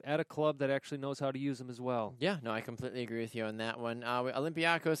him at a club that actually knows how to use him as well. Yeah, no, I completely agree with you on that one.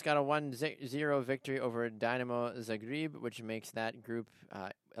 Olympiacos got a 1-0 victory over Dynamo Zagreb, which makes that group,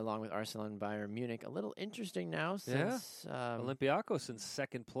 along with Arsenal and Bayern Munich, a little interesting now since Olympiacos in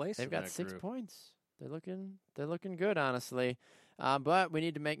second place. They've got 6 points. They're looking good, honestly. But we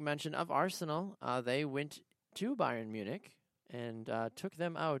need to make mention of Arsenal. They went to Bayern Munich and took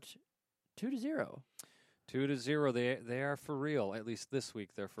them out 2-0. 2-0. They are for real. At least this week,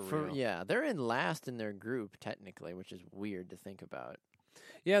 they're for real. Yeah, they're in last in their group technically, which is weird to think about.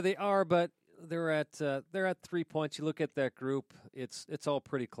 Yeah, they are, but they're at 3 points. You look at that group; it's all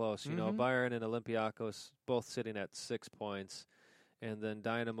pretty close. You know, Bayern and Olympiacos both sitting at 6 points. And then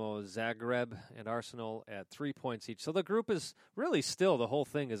Dynamo Zagreb and Arsenal at 3 points each. So the group is really still, the whole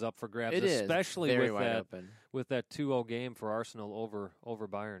thing is up for grabs, especially with that 2-0 game for Arsenal over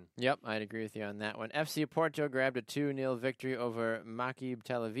Bayern. Yep, I'd agree with you on that one. FC Porto grabbed a 2-0 victory over Maccabi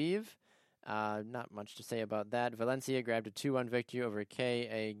Tel Aviv. Not much to say about that. Valencia grabbed a 2-1 victory over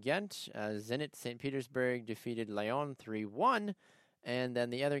KA Ghent. Zenit St. Petersburg defeated Lyon 3-1. And then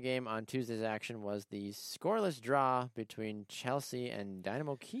the other game on Tuesday's action was the scoreless draw between Chelsea and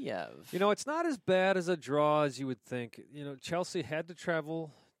Dynamo Kiev. It's not as bad as a draw as you would think. Chelsea had to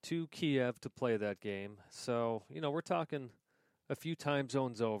travel to Kiev to play that game. So, we're talking a few time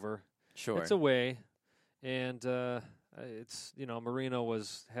zones over. Sure. It's away. And it's, Marino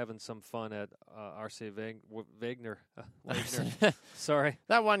was having some fun at RC Wagner. Sorry.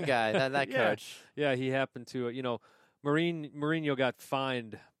 That one guy, that coach. Yeah, he happened to, Mourinho got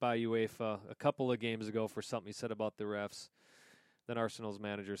fined by UEFA a couple of games ago for something he said about the refs. Then Arsenal's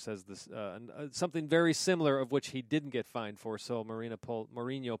manager says this something very similar of which he didn't get fined for. So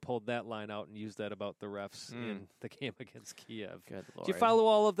Mourinho pulled that line out and used that about the refs in the game against Kiev. Good Lord. Did you follow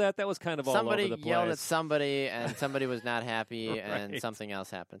all of that? That was kind of all over the place. Somebody yelled at somebody, and somebody was not happy, and something else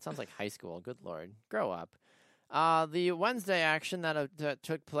happened. Sounds like high school. Good Lord. Grow up. The Wednesday action that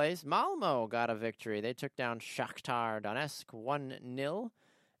took place, Malmo got a victory. They took down Shakhtar Donetsk 1-0.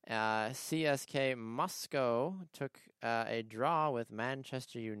 CSK Moscow took a draw with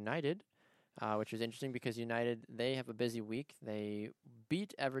Manchester United, which was interesting because United, they have a busy week. They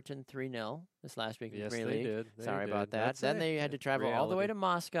beat Everton 3-0 this last week in the Premier League. Did. Sorry about that. Then they had to travel all the way to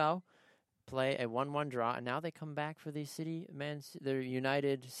Moscow, play a 1-1 draw, and now they come back for the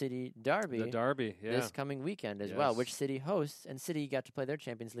United City Derby. The Derby, yeah. This coming weekend as well, which City hosts, and City got to play their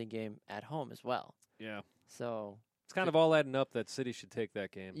Champions League game at home as well. Yeah. So it's kind of all adding up that City should take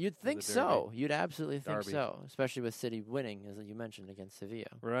that game. You'd think so. You'd absolutely think so, especially with City winning, as you mentioned, against Sevilla.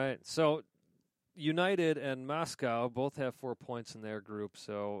 Right. So United and Moscow both have 4 points in their group,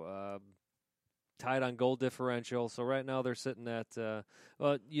 so tied on goal differential. So right now they're sitting at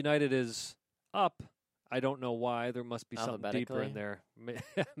United is up. I don't know why. There must be something deeper in there.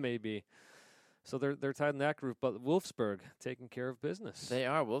 Maybe. So they're tied in that group, but Wolfsburg taking care of business. They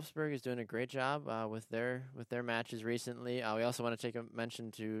are. Wolfsburg is doing a great job with their matches recently. We also want to take a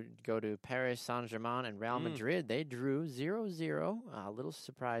mention to go to Paris Saint-Germain and Real Madrid. They drew 0-0. A little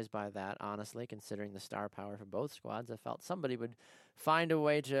surprised by that, honestly, considering the star power for both squads. I felt somebody would find a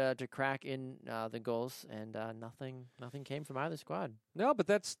way to crack in the goals, and nothing came from either squad. No, but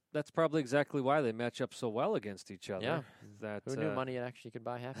that's probably exactly why they match up so well against each other. Yeah. Who knew money actually could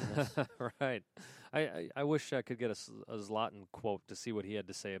buy happiness? Right. I wish I could get a Zlatan quote to see what he had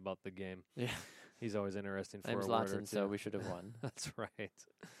to say about the game. Yeah. He's always interesting for I'm a word or Zlatan, two. so we should have won. That's right.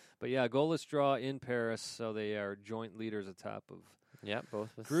 But yeah, goalless draw in Paris, so they are joint leaders atop of both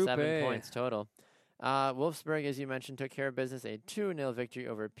with Group 7 points total. Wolfsburg, as you mentioned, took care of business, a 2-0 victory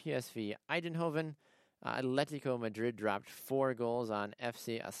over PSV Eindhoven. Atletico Madrid dropped 4 goals on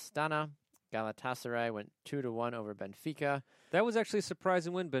FC Astana. Galatasaray went 2-1 over Benfica. That was actually a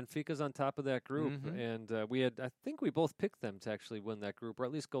surprising win. Benfica's on top of that group, and I think we both picked them to actually win that group, or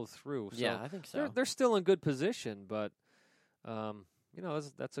at least go through. So yeah, I think so. They're still in good position, but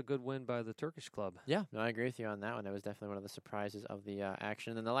that's a good win by the Turkish club. Yeah, no, I agree with you on that one. That was definitely one of the surprises of the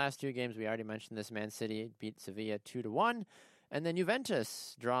action. And then the last 2 games, we already mentioned this. Man City beat Sevilla 2-1. And then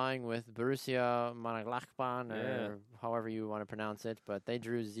Juventus drawing with Borussia Mönchengladbach, or however you want to pronounce it, but they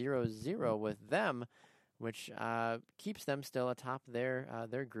drew 0-0 with them, which keeps them still atop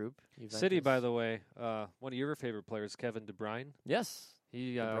their group. Juventus. City, by the way, one of your favorite players, Kevin De Bruyne. Yes.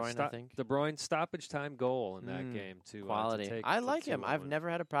 He De Bruyne, I think. De Bruyne stoppage time goal in that game to quality. To take I like him. I've win. never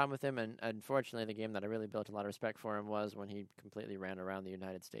had a problem with him, and unfortunately, the game that I really built a lot of respect for him was when he completely ran around the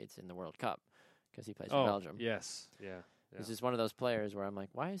United States in the World Cup because he plays for Belgium. Yes, yeah. He's just one of those players where I'm like,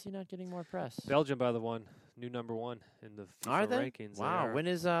 why is he not getting more press? Belgium, by the one, new number 1 in the FIFA Are they? rankings. Wow. When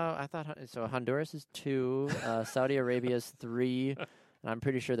is I thought so? Honduras is 2, Saudi Arabia is 3, and I'm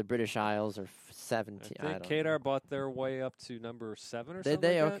pretty sure the British Isles are 17. I think Qatar bought their way up to number 7 or Did something.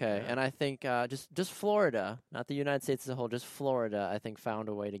 they? Like Okay. that? And I think just Florida, not the United States as a whole, just Florida, I think found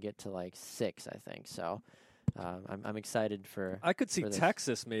a way to get to like 6. I think so. I'm excited for. I could see for this.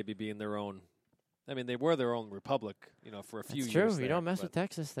 Texas maybe being their own. I mean, they were their own republic, for a few That's years. True. You don't mess with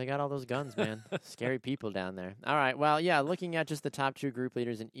Texas. They got all those guns, man. Scary people down there. All right. Well, yeah, looking at just the top 2 group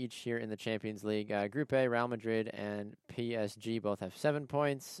leaders in each here in the Champions League. Group A, Real Madrid and PSG both have 7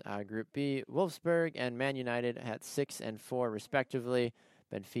 points. Group B, Wolfsburg and Man United at 6 and 4, respectively.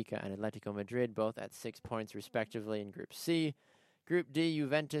 Benfica and Atletico Madrid both at 6 points, respectively, in Group C. Group D,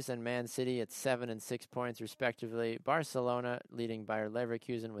 Juventus and Man City at 7 and 6 points, respectively. Barcelona leading Bayer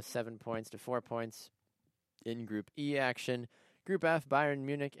Leverkusen with 7 points to 4 points in Group E action. Group F, Bayern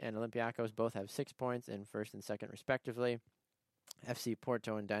Munich and Olympiacos both have 6 points in first and second, respectively. FC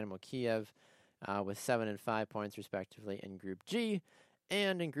Porto and Dynamo Kiev with 7 and 5 points, respectively, in Group G.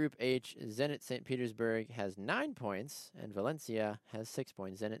 And in Group H, Zenit St. Petersburg has 9 points, and Valencia has 6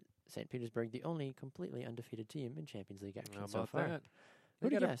 points. Zenit St. Petersburg, the only completely undefeated team in Champions League action so far.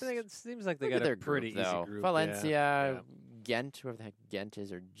 That? It seems like they got a pretty group, easy group. Valencia, Ghent, whoever the heck Ghent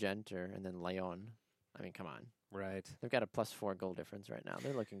is, or Gent, and then Lyon. I mean, come on. Right. They've got a +4 goal difference right now.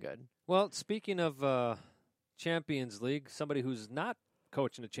 They're looking good. Well, speaking of Champions League, somebody who's not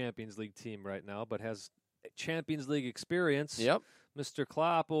coaching a Champions League team right now, but has Champions League experience. Yep. Mr.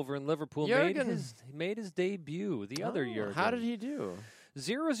 Klopp over in Liverpool made his debut. The other Jurgen. How did he do?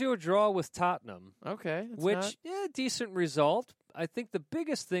 0-0 draw with Tottenham. Okay. Decent result. I think the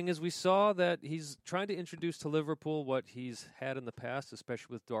biggest thing is we saw that he's trying to introduce to Liverpool what he's had in the past,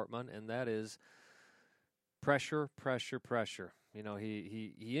 especially with Dortmund, and that is pressure, pressure, pressure.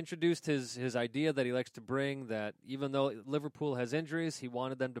 He introduced his idea that he likes to bring, that even though Liverpool has injuries, he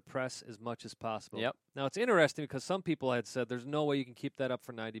wanted them to press as much as possible. Yep. Now, it's interesting because some people had said there's no way you can keep that up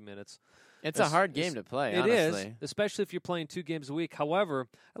for 90 minutes. It's a hard game to play, It honestly. is, especially if you're playing 2 games a week. However,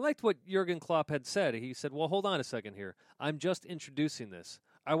 I liked what Jurgen Klopp had said. He said, well, hold on a second here. I'm just introducing this.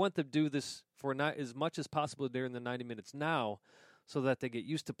 I want to do this for as much as possible during the 90 minutes now, so that they get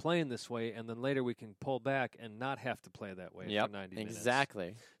used to playing this way, and then later we can pull back and not have to play that way for 90 minutes.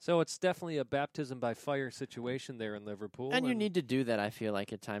 Exactly. So it's definitely a baptism by fire situation there in Liverpool. And you need to do that, I feel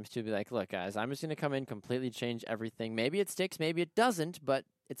like, at times, to be like, look, guys, I'm just going to come in, completely change everything. Maybe it sticks, maybe it doesn't, but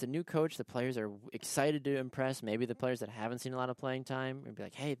it's a new coach. The players are excited to impress. Maybe the players that haven't seen a lot of playing time will be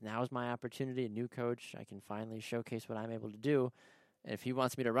like, hey, now's my opportunity, a new coach. I can finally showcase what I'm able to do. And if he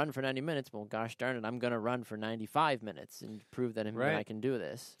wants me to run for 90 minutes, well, gosh darn it, I'm going to run for 95 minutes and prove that I can do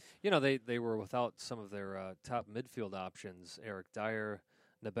this. They were without some of their top midfield options, Eric Dyer,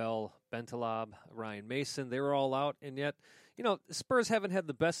 Nabil Bentaleb, Ryan Mason. They were all out, and yet, Spurs haven't had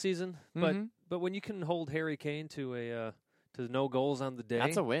the best season, but when you can hold Harry Kane to no goals on the day,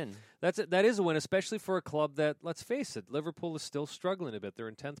 that's a win. That is a win, especially for a club that, let's face it, Liverpool is still struggling a bit. They're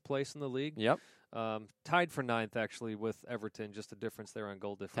in 10th place in the league. Yep. Tied for 9th, actually, with Everton. Just a difference there on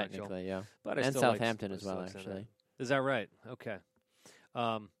goal differential. Technically, yeah. But and Southampton as well, actually. Is that right? Okay.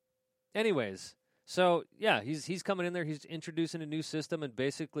 Anyways, so, yeah, he's coming in there. He's introducing a new system, and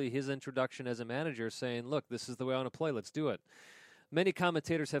basically his introduction as a manager saying, look, this is the way I want to play. Let's do it. Many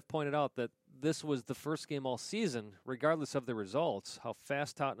commentators have pointed out that this was the first game all season, regardless of the results, how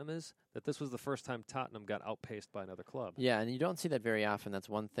fast Tottenham is, that this was the first time Tottenham got outpaced by another club. Yeah, and you don't see that very often. That's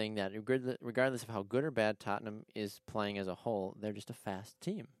one thing that, regardless of how good or bad Tottenham is playing as a whole, they're just a fast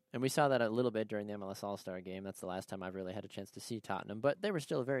team. And we saw that a little bit during the MLS All-Star game. That's the last time I've really had a chance to see Tottenham. But they were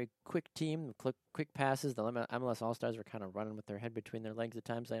still a very quick team, quick passes. The MLS All-Stars were kind of running with their head between their legs at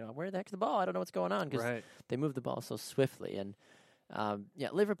times, saying, where the heck's the ball? I don't know what's going on, because they move the ball so swiftly. And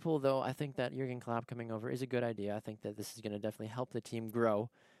Liverpool, though, I think that Jurgen Klopp coming over is a good idea. I think that this is going to definitely help the team grow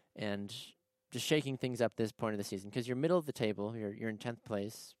and just shaking things up this point of the season, because you're middle of the table. You're in 10th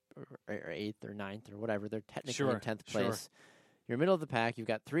place or 8th or 9th or whatever. They're technically in 10th place. You're middle of the pack. You've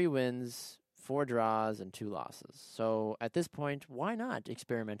got 3 wins, 4 draws and 2 losses. So at this point, why not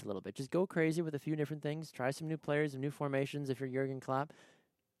experiment a little bit? Just go crazy with a few different things. Try some new players and new formations if you're Jurgen Klopp.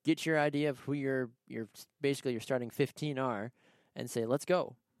 Get your idea of who your basically your starting 15 are and say, let's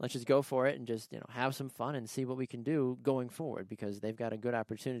go. Let's just go for it and just have some fun and see what we can do going forward, because they've got a good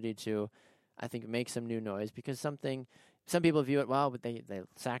opportunity to, I think, make some new noise, because some people view it, but they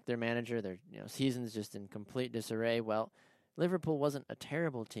sacked their manager, their season's just in complete disarray. Well, Liverpool wasn't a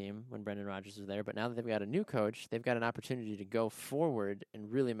terrible team when Brendan Rodgers was there, but now that they've got a new coach, they've got an opportunity to go forward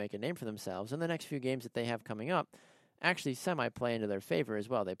and really make a name for themselves. And the next few games that they have coming up actually semi-play into their favor as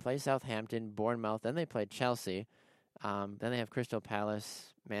well. They play Southampton, Bournemouth, then they play Chelsea, then they have Crystal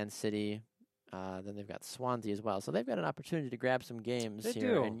Palace, Man City, then they've got Swansea as well. So they've got an opportunity to grab some games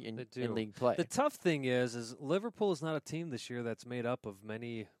in league play. The tough thing is Liverpool is not a team this year that's made up of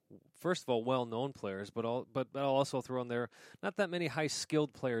many, first of all, well-known players, but I'll also throw in there not that many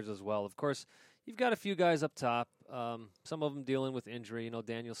high-skilled players as well. Of course, you've got a few guys up top, some of them dealing with injury.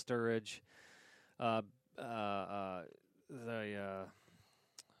 Daniel Sturridge,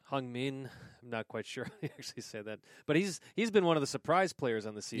 Heung-min, I'm not quite sure how to actually say that, but he's been one of the surprise players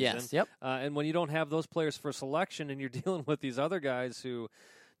on the season. Yes, yep. And when you don't have those players for selection and you're dealing with these other guys who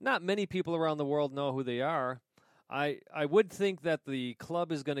not many people around the world know who they are, I would think that the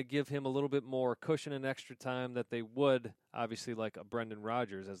club is going to give him a little bit more cushion and extra time that they would, obviously, like a Brendan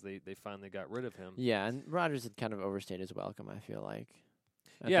Rodgers, as they finally got rid of him. Yeah, and Rodgers had kind of overstayed his welcome, I feel like.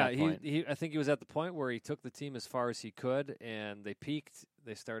 I think he was at the point where he took the team as far as he could, and they peaked.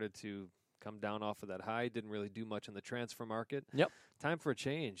 They started to come down off of that high. Didn't really do much in the transfer market. Yep. Time for a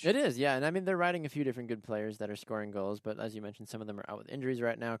change. It is, yeah. And I mean, they're riding a few different good players that are scoring goals, but as you mentioned, some of them are out with injuries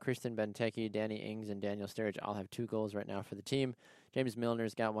right now. Christian Benteke, Danny Ings, and Daniel Sturridge all have 2 goals right now for the team. James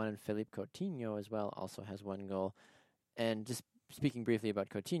Milner's got 1, and Philippe Coutinho as well also has 1 goal. And just speaking briefly about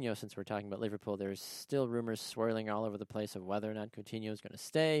Coutinho, since we're talking about Liverpool, there's still rumors swirling all over the place of whether or not Coutinho is going to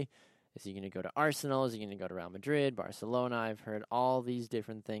stay. Is he going to go to Arsenal? Is he going to go to Real Madrid, Barcelona? I've heard all these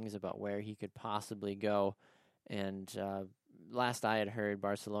different things about where he could possibly go. And last I had heard,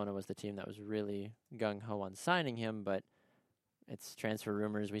 Barcelona was the team that was really gung-ho on signing him, but it's transfer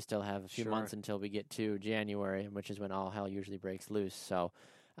rumors. We still have a few months until we get to January, which is when all hell usually breaks loose. So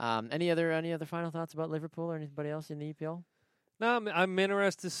any other final thoughts about Liverpool or anybody else in the EPL? No, I'm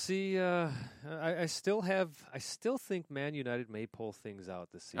interested to see. I still think Man United may pull things out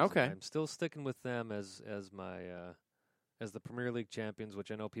this season. Okay, I'm still sticking with them as the Premier League champions, which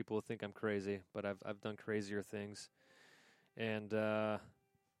I know people will think I'm crazy, but I've done crazier things. And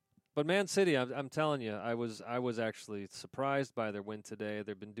but Man City, I'm telling you, I was actually surprised by their win today.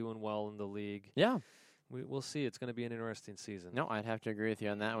 They've been doing well in the league. Yeah. We'll see. It's going to be an interesting season. No, I'd have to agree with you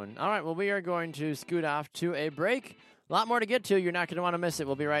on that one. All right, well, we are going to scoot off to a break. A lot more to get to. You're not going to want to miss it.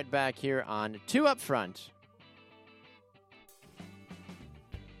 We'll be right back here on 2 Up Front.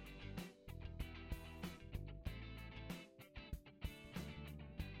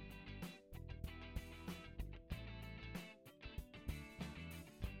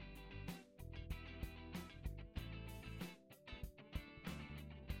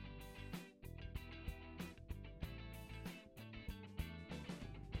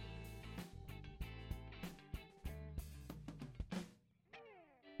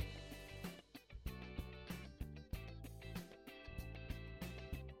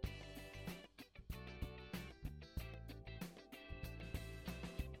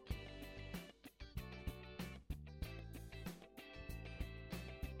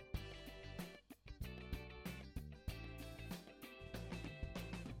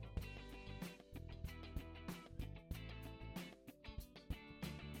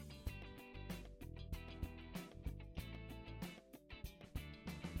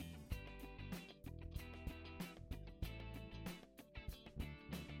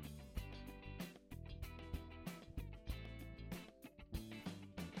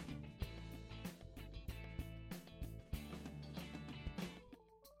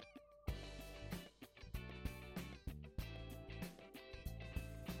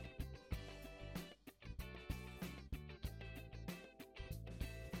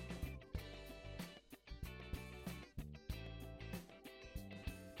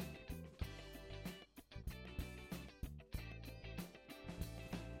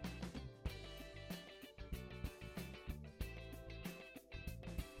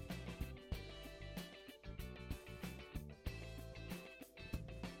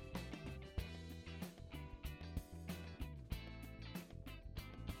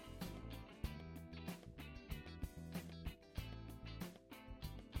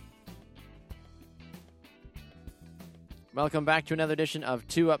 Welcome back to another edition of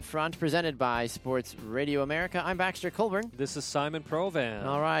Two Up Front, presented by Sports Radio America. I'm Baxter Colburn. This is Simon Provan.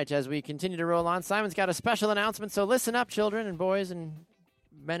 All right, as we continue to roll on, Simon's got a special announcement, so listen up, children and boys and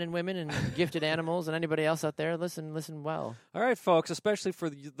men and women and gifted animals and anybody else out there. Listen well. All right, folks, especially for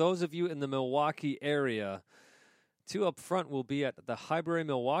those of you in the Milwaukee area, Two Up Front will be at the Highbury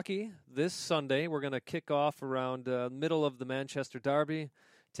Milwaukee this Sunday. We're going to kick off around middle of the Manchester Derby,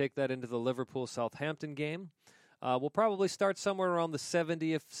 take that into the Liverpool-Southampton game. We'll probably start somewhere around the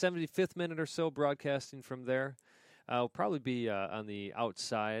 75th minute or so, broadcasting from there. We'll probably be on the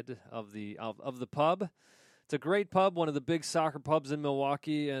outside of the pub. It's a great pub, one of the big soccer pubs in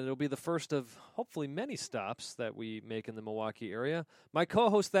Milwaukee, and it'll be the first of hopefully many stops that we make in the Milwaukee area. My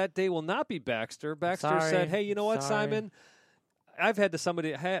co-host that day will not be Baxter. Baxter said, "Hey, you know what, Simon? I've had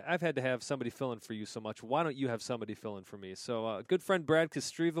to have somebody fill in for you so much. Why don't you have somebody fill in for me?" So good friend Brad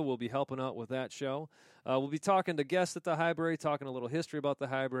Kostriva will be helping out with that show. We'll be talking to guests at the Highbury, talking a little history about the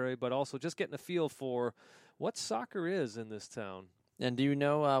Highbury, but also just getting a feel for what soccer is in this town. And do you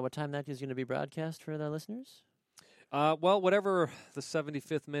know what time that is going to be broadcast for the listeners? Well, whatever the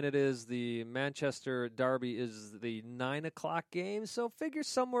 75th minute is, the Manchester Derby is the 9 o'clock game, so figure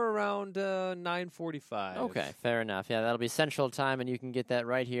somewhere around 9:45. Okay, fair enough. Yeah, that'll be Central Time, and you can get that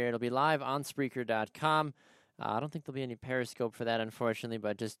right here. It'll be live on Spreaker.com. I don't think there'll be any Periscope for that, unfortunately,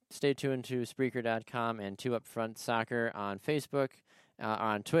 but just stay tuned to Spreaker.com and Two Up Front Soccer on Facebook.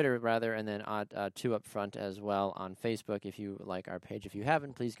 On Twitter, rather, and then on Two Up Front as well on Facebook. If you like our page, if you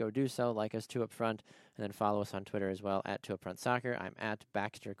haven't, please go do so. Like us, Two Up Front, and then follow us on Twitter as well, at Two Up Front Soccer. I'm at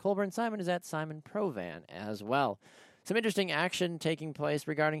Baxter Colburn. Simon is at Simon Provan as well. Some interesting action taking place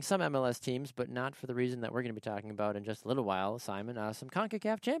regarding some MLS teams, but not for the reason that we're going to be talking about in just a little while, Simon. Some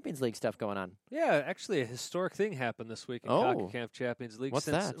CONCACAF Champions League stuff going on. Yeah, actually a historic thing happened this week in CONCACAF Champions League. What's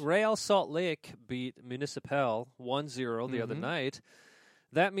since that? Real Salt Lake beat Municipal 1-0 the other night.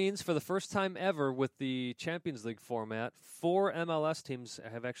 That means for the first time ever with the Champions League format, 4 MLS teams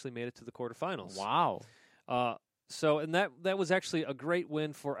have actually made it to the quarterfinals. Wow. And that was actually a great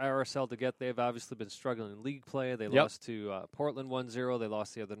win for RSL to get. They've obviously been struggling in league play. They lost to Portland 1-0. They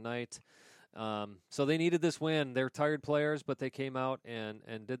lost the other night. So they needed this win. They're tired players, but they came out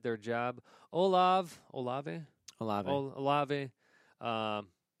and did their job. Olave.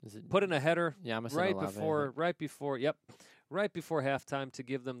 Put in a header right before halftime to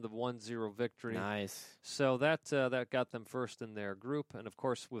give them the 1-0 victory. Nice. So that got them first in their group. And, of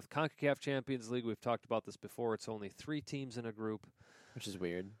course, with CONCACAF Champions League, we've talked about this before, it's only 3 teams in a group. Which is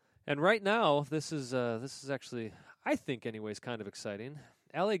weird. And right now, this is actually, I think anyways, kind of exciting.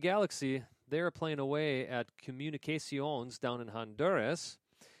 LA Galaxy, they're playing away at Comunicaciones down in Honduras.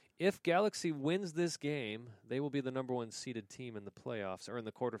 If Galaxy wins this game, they will be the number 1 seeded team in the playoffs or in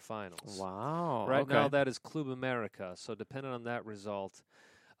the quarterfinals. Wow. Right now, that is Club America. So depending on that result,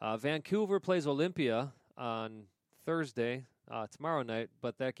 Vancouver plays Olympia on Thursday, tomorrow night,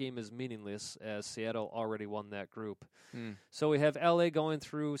 but that game is meaningless as Seattle already won that group. So we have LA going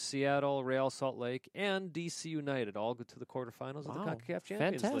through Seattle, Real Salt Lake, and DC United all go to the quarterfinals of the CONCACAF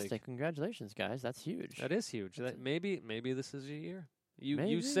Champions League. Fantastic. Congratulations, guys. That's huge. That is huge. Maybe this is your year.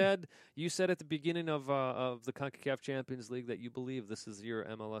 You said at the beginning of the CONCACAF Champions League that you believe this is the year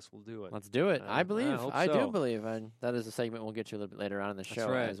MLS will do it. Let's do it. I believe. I do so. believe. And that is a segment we'll get to a little bit later on in the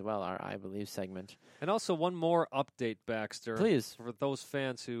show as well, our I Believe segment. And also one more update, Baxter. Please. For those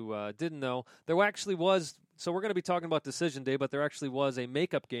fans who didn't know, there actually was, so we're going to be talking about Decision Day, but there actually was a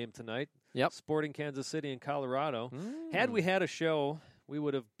makeup game tonight. Yep. Sporting Kansas City and Colorado. Had we had a show, we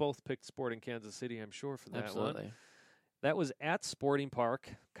would have both picked Sporting Kansas City, I'm sure, for that Absolutely. one. That was at Sporting Park.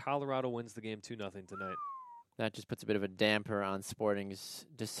 Colorado wins the game 2-0 tonight. That just puts a bit of a damper on Sporting's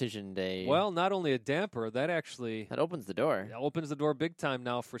Decision Day. Well, not only a damper, that opens the door. It opens the door big time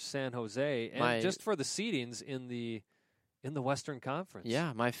now for San Jose, and just for the seedings in the Western Conference.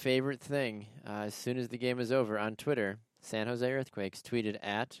 Yeah, my favorite thing, as soon as the game is over on Twitter, San Jose Earthquakes tweeted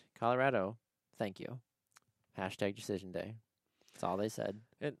at Colorado, "Thank you." #Decision Day. That's all they said.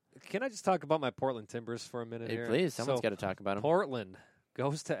 And can I just talk about my Portland Timbers for a minute here? Please, someone's got to talk about them. Portland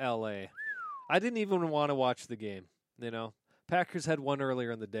goes to L.A. I didn't even want to watch the game. Packers had one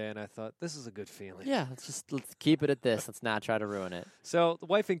earlier in the day, and I thought, this is a good feeling. Yeah, let's keep it at this. Let's not try to ruin it. So the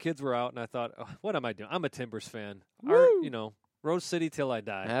wife and kids were out, and I thought, what am I doing? I'm a Timbers fan. Rose City till I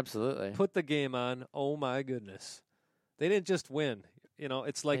die. Absolutely. Put the game on. Oh, my goodness. They didn't just win.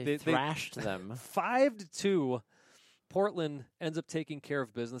 It's like they thrashed them. 5-2. Portland ends up taking care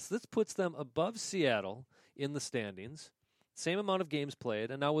of business. This puts them above Seattle in the standings. Same amount of games played.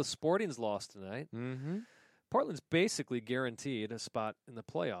 And now with Sporting's loss tonight, Portland's basically guaranteed a spot in the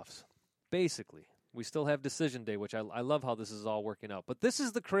playoffs. Basically. We still have decision day, which I love how this is all working out. But this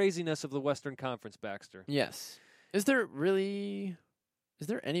is the craziness of the Western Conference, Baxter. Yes. Is there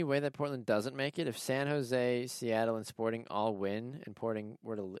any way that Portland doesn't make it? If San Jose, Seattle, and Sporting all win and Portland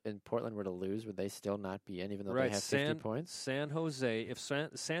were to lose, would they still not be in, even though they have 50 points? San Jose, if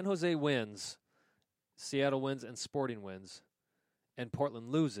San Jose wins, Seattle wins, and Sporting wins, and Portland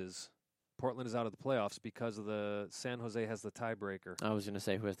loses, Portland is out of the playoffs because of the San Jose has the tiebreaker. I was going to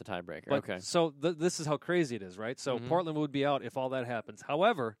say, who has the tiebreaker? But, okay. So this is how crazy it is, right? So Portland would be out if all that happens.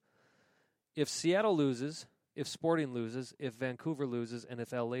 However, if Seattle loses, if Sporting loses, if Vancouver loses, and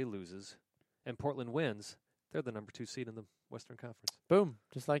if LA loses, and Portland wins, they're the number 2 seed in the Western Conference. Boom.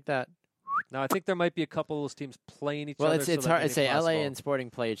 Just like that. Now, I think there might be a couple of those teams playing each other. Well, it's hard to say LA and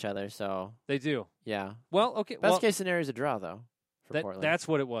Sporting play each other, so. They do. Yeah. Well, okay. Best case scenario is a draw, though. That's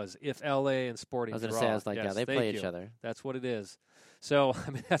what it was. If LA and Sporting draw. I was like, yes, they play each other. That's what it is. So, I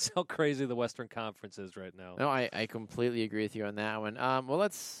mean, that's how crazy the Western Conference is right now. No, I completely agree with you on that one. Well,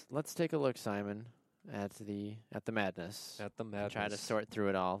 let's take a look, Simon, at the madness. At the madness. Try to sort through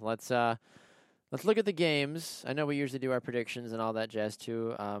it all. Let's look at the games. I know we usually do our predictions and all that jazz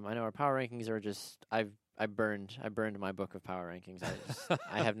too. I know our power rankings are just I burned my book of power rankings.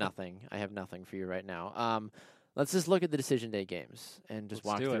 I have nothing. I have nothing for you right now. Let's just look at the decision day games and just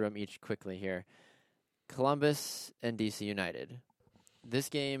walk through them each quickly here. Columbus and DC United. This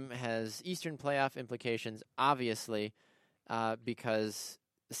game has Eastern playoff implications, obviously, because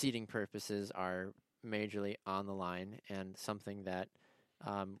seeding purposes are majorly on the line, and something that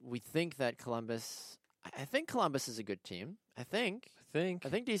we think that Columbus. I think Columbus is a good team. I think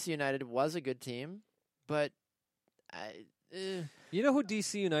DC United was a good team, but you know who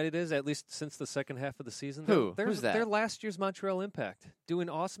DC United is, at least since the second half of the season? Who's that? They're last year's Montreal Impact, doing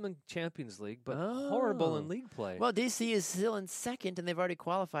awesome in Champions League, but horrible in league play. Well, DC is still in second, and they've already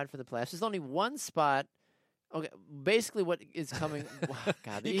qualified for the playoffs. There's only one spot. Okay, basically what is coming...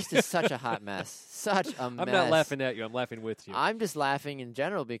 God, the East is such a hot mess. Such a mess. I'm not laughing at you. I'm laughing with you. I'm just laughing in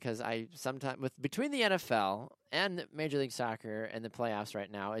general because I sometimes... Between the NFL and Major League Soccer and the playoffs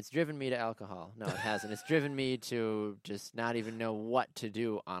right now, it's driven me to alcohol. No, it hasn't. It's driven me to just not even know what to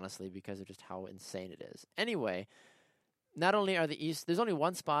do, honestly, because of just how insane it is. Anyway, not only are the East... There's only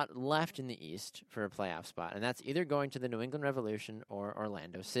one spot left in the East for a playoff spot, and that's either going to the New England Revolution or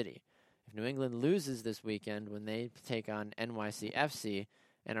Orlando City. If New England loses this weekend when they take on NYCFC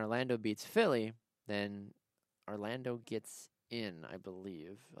and Orlando beats Philly, then Orlando gets in, I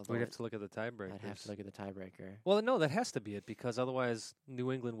believe. We'd have to look at the tiebreaker. I'd have to look at the tiebreaker. Well, no, that has to be it because otherwise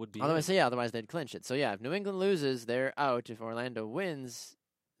New England would be Otherwise they'd clinch it. So, yeah, if New England loses, they're out. If Orlando wins,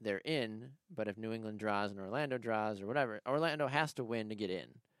 they're in. But if New England draws and Orlando draws or whatever, Orlando has to win to get in.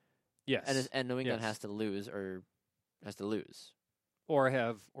 Yes. And New England has to lose or has to lose. Or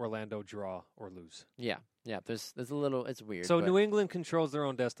have Orlando draw or lose. Yeah. There's a little. It's weird. So New England controls their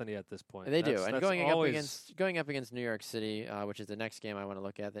own destiny at this point. They do, and going up against New York City, which is the next game I want to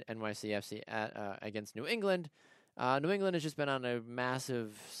look at, the NYCFC against New England. New England has just been on a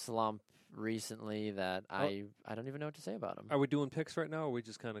massive slump recently that I don't even know what to say about them. Are we doing picks right now, or are we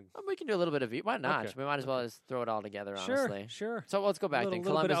just kind of... We can do a little bit of Why not? Okay. We might as well just throw it all together, honestly. Sure. So let's go back then.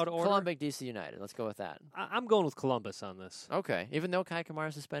 Columbus, DC United. Let's go with that. I'm going with Columbus on this. Okay. Even though Kai Kamara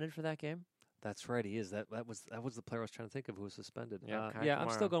is suspended for that game? That's right, he is. That was the player I was trying to think of who was suspended. Yeah,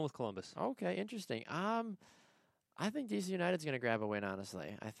 I'm still going with Columbus. Okay, interesting. I think DC United's going to grab a win,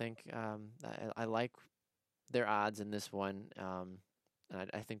 honestly. I think I like their odds in this one. And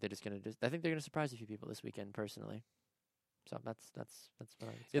I think they're just going to. I think they're going to surprise a few people this weekend, personally. So that's what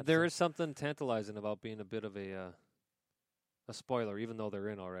I. There is something tantalizing about being a bit of a spoiler, even though they're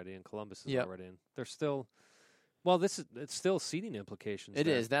in already, and Columbus is already in. They're still. Well, it's still seeding implications. It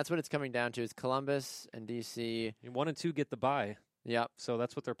is. That's what it's coming down to. It's Columbus and DC. 1 and 2 get the bye. Yep. So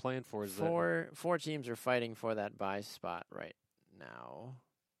that's what they're playing for. Is four teams are fighting for that bye spot right now.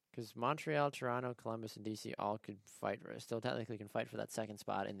 Because Montreal, Toronto, Columbus, and DC all could fight still technically can fight for that second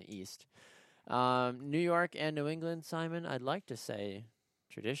spot in the East. New York and New England, Simon, I'd like to say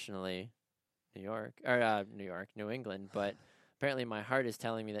traditionally New England, but apparently my heart is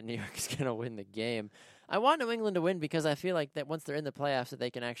telling me that New York is going to win the game. I want New England to win because I feel like that once they're in the playoffs that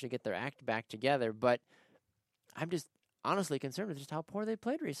they can actually get their act back together, but I'm just honestly concerned with just how poor they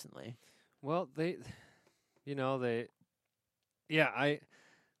played recently. Well,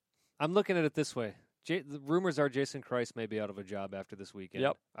 I'm looking at it this way. The rumors are Jason Kreis may be out of a job after this weekend.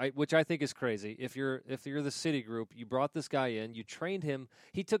 Yep. Which I think is crazy. If you're the City Group, you brought this guy in, you trained him.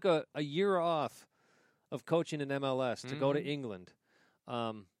 He took a year off of coaching in MLS to go to England.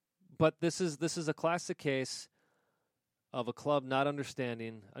 But this is a classic case of a club not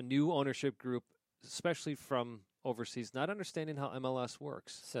understanding, a new ownership group especially from overseas, not understanding how MLS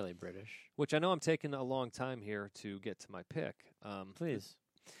works. Silly British. Which I know I'm taking a long time here to get to my pick. Please.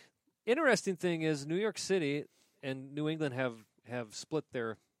 Interesting thing is New York City and New England have split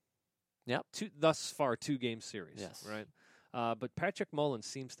their thus far 2-game series. Yes. Right? But Patrick Mullins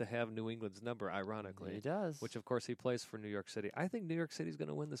seems to have New England's number, ironically. He does. Which, of course, he plays for New York City. I think New York City's going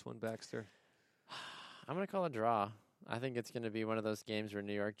to win this one, Baxter. I'm going to call a draw. I think it's going to be one of those games where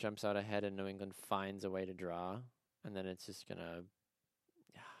New York jumps out ahead and New England finds a way to draw. And then it's just going to...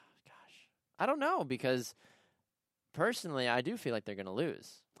 I don't know, because personally, I do feel like they're going to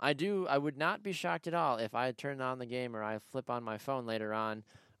lose. I would not be shocked at all if I turn on the game or I flip on my phone later on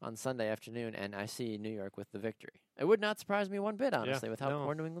Sunday afternoon and I see New York with the victory. It would not surprise me one bit, honestly, with how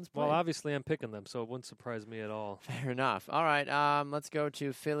poor New England's played. Well, obviously I'm picking them, so it wouldn't surprise me at all. Fair enough. All right, let's go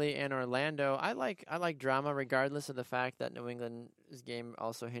to Philly and Orlando. I like drama, regardless of the fact that New England's game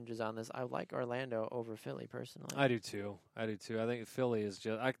also hinges on this. I like Orlando over Philly, personally. I do too. I think Philly is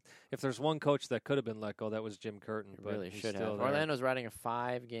just... if there's one coach that could have been let go, that was Jim Curtin. It really should have. Orlando's riding a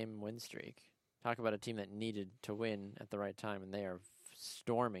 5-game win streak. Talk about a team that needed to win at the right time, and they are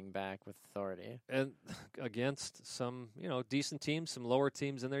storming back with authority. And against some, decent teams, some lower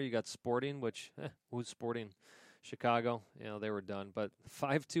teams in there. You got Sporting, which, who's Sporting? Chicago, they were done. But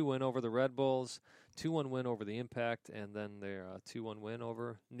 5-2 win over the Red Bulls, 2-1 win over the Impact, and then their 2-1 win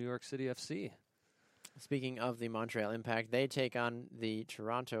over New York City FC. Speaking of the Montreal Impact, they take on the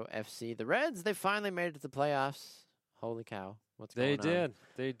Toronto FC. The Reds, they finally made it to the playoffs. Holy cow. What's going on?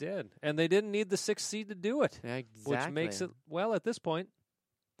 They did. And they didn't need the 6th seed to do it. Yeah, exactly. Which makes it, well, at this point,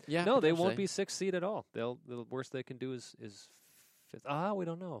 they won't be 6th seed at all. The worst they can do is 5th. We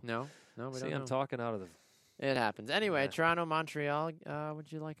don't know. No, we don't know. See, I'm talking out of the... It happens. Anyway, Toronto, Montreal, what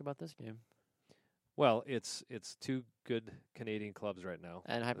did you like about this game? Well, it's 2 good Canadian clubs right now.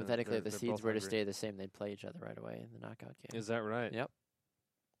 And hypothetically, if the seeds were to stay the same, they'd play each other right away in the knockout game. Is that right? Yep.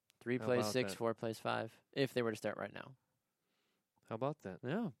 3 plays 6, 4 plays 5, if they were to start right now. How about that?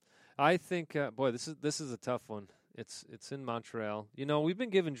 Yeah. I think, this is a tough one. It's in Montreal. We've been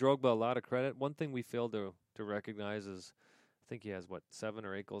giving Drogba a lot of credit. One thing we failed to recognize is, I think he has, 7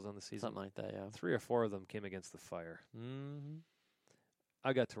 or 8 goals on the season? Something like that, yeah. 3 or 4 of them came against the Fire. Mm-hmm.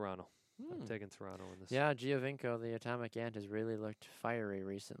 I got Toronto. I'm taking Toronto in this. Yeah, Giovinco, the Atomic Ant, has really looked fiery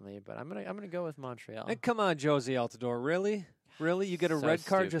recently, but I'm gonna go with Montreal. And come on, Josie Altidore, really? Really? You get a red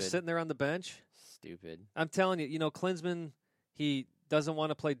card just sitting there on the bench? Stupid. I'm telling you, Klinsmann, he doesn't want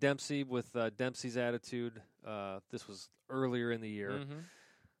to play Dempsey with Dempsey's attitude. This was earlier in the year.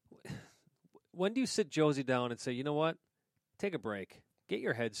 Mm-hmm. When do you sit Josie down and say, you know what? Take a break. Get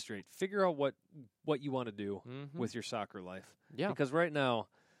your head straight. Figure out what you want to do with your soccer life. Yeah. Because right now,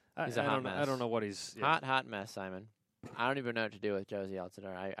 he's a hot mess. I don't know what he's... Yeah. Hot mess, Simon. I don't even know what to do with Josie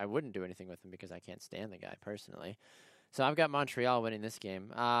Altidore. I wouldn't do anything with him because I can't stand the guy personally. So I've got Montreal winning this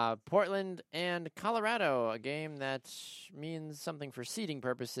game. Portland and Colorado, a game that means something for seeding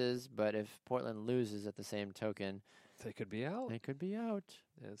purposes, but if Portland loses at the same token... They could be out. They could be out.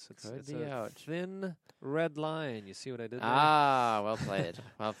 It's a thin red line. You see what I did there? Well played.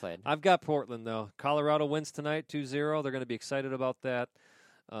 Well played. I've got Portland, though. Colorado wins tonight 2-0. They're going to be excited about that.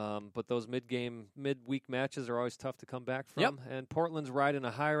 But those midweek matches are always tough to come back from. Yep. And Portland's riding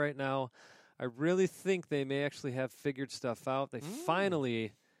a high right now. I really think they may actually have figured stuff out. They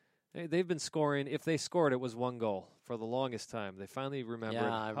finally... They've been scoring. If they scored, it was 1 goal for the longest time. They finally remembered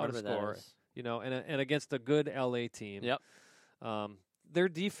how to score. And against a good LA team. Yep. Their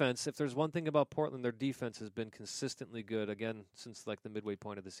defense, if there's one thing about Portland, their defense has been consistently good, again, since the midway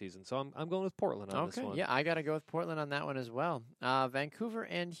point of the season. So I'm going with Portland on this one. Yeah, I got to go with Portland on that one as well. Vancouver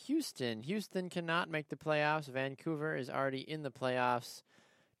and Houston. Houston cannot make the playoffs. Vancouver is already in the playoffs,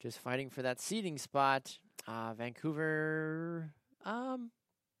 just fighting for that seeding spot. Vancouver, what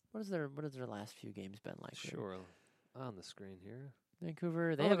has their last few games been like? Sure, on the screen here.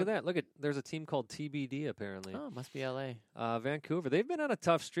 Vancouver. Look at that. There's a team called TBD, apparently. Oh, must be LA. Vancouver. They've been on a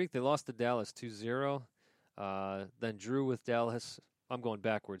tough streak. They lost to Dallas 2-0. Then drew with Dallas. I'm going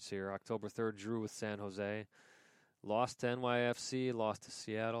backwards here. October 3rd, drew with San Jose. Lost to NYFC. Lost to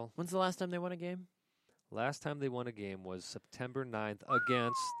Seattle. When's the last time they won a game? Last time they won a game was September 9th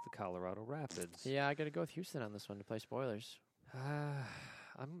against the Colorado Rapids. Yeah, I got to go with Houston on this one to play spoilers.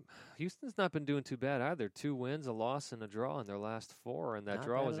 Houston's not been doing too bad either. 2 wins, a loss, and a draw in their last 4, and that not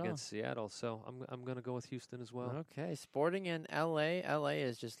draw was against Seattle. So I'm going to go with Houston as well. Okay, Sporting in LA. LA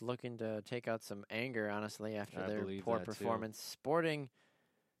is just looking to take out some anger, honestly, after their poor performance. Too. Sporting,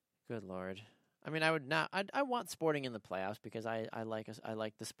 good Lord. I mean, I would not. I want Sporting in the playoffs because I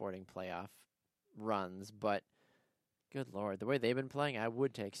like the Sporting playoff runs, but Good Lord. The way they've been playing, I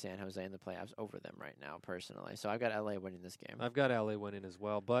would take San Jose in the playoffs over them right now, personally. So I've got LA winning this game. I've got LA winning as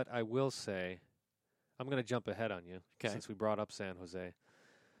well, but I will say, I'm going to jump ahead on you since we brought up San Jose.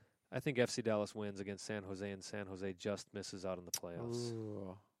 I think FC Dallas wins against San Jose, and San Jose just misses out in the playoffs.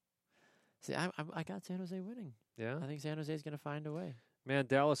 Ooh. See, I got San Jose winning. Yeah? I think San Jose is going to find a way. Man,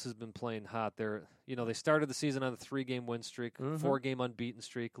 Dallas has been playing hot. They started the season on a 3-game win streak, 4-game unbeaten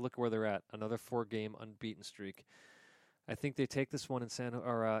streak. Look where they're at, another 4-game unbeaten streak. I think they take this one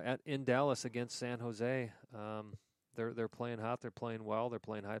in Dallas against San Jose. They're playing hot. They're playing well. They're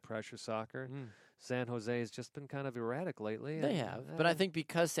playing high pressure soccer. San Jose has just been kind of erratic lately. They have, but I think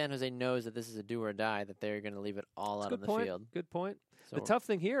because San Jose knows that this is a do or die, that they're going to leave it all out on the field. Good point. So, the tough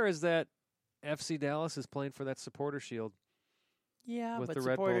thing here is that FC Dallas is playing for that supporter shield. Yeah, with but the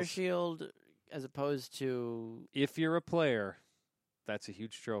supporter Red Bulls. shield, as opposed to, if you're a player, that's a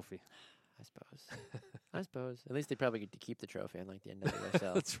huge trophy. I suppose. At least they probably get to keep the trophy, unlike the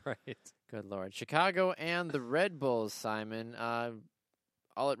NWSL. That's right. Good Lord. Chicago and the Red Bulls, Simon.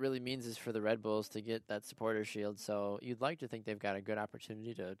 All it really means is for the Red Bulls to get that supporter shield. So you'd like to think they've got a good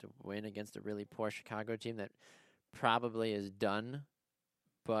opportunity to win against a really poor Chicago team that probably is done.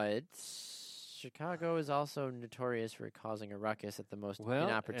 But Chicago is also notorious for causing a ruckus at the most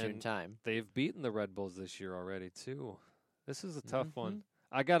inopportune time. They've beaten the Red Bulls this year already, too. This is a tough one.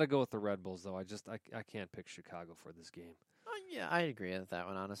 I got to go with the Red Bulls, though. I can't pick Chicago for this game. Yeah, I agree with that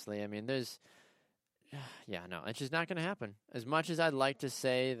one, honestly. I mean, it's just not going to happen. As much as I'd like to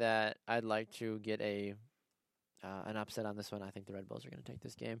say that I'd like to get an upset on this one, I think the Red Bulls are going to take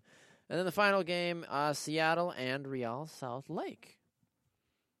this game. And then the final game, Seattle and Real Salt Lake.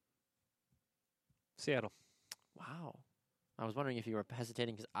 Seattle. Wow. I was wondering if you were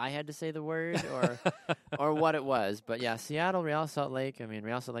hesitating because I had to say the word or what it was. But yeah, Seattle, Real Salt Lake. I mean,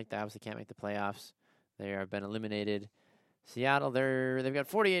 Real Salt Lake, they obviously can't make the playoffs. They have been eliminated. Seattle, they've got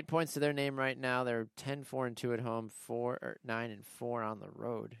 48 points to their name right now. They're 10-4-2 at home, 9-4 on the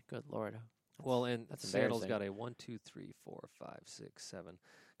road. Good Lord. Well, and Seattle's got a 1, 2, 3, 4, 5, 6, 7.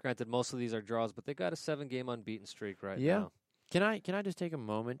 Granted, most of these are draws, but they got a 7-game unbeaten streak right now. Can I just take a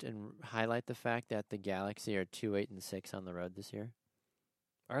moment and highlight the fact that the Galaxy are 2-8-6 on the road this year?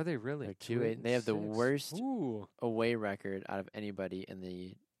 Are they really? They're 2-8. They have the worst away record out of anybody in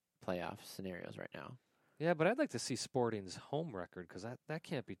the playoff scenarios right now. Yeah, but I'd like to see Sporting's home record because that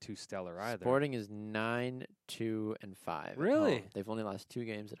can't be too stellar either. Sporting is 9-2-5. Really? They've only lost 2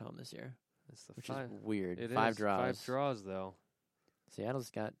 games at home this year, which is weird. It 5 is. draws. 5 draws, though. Seattle's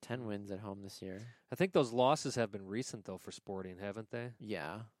got 10 wins at home this year. I think those losses have been recent, though, for Sporting, haven't they?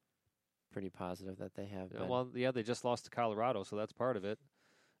 Yeah. Pretty positive that they have been. Well, yeah, they just lost to Colorado, so that's part of it.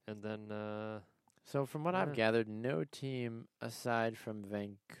 And then... so from what I've gathered, no team aside from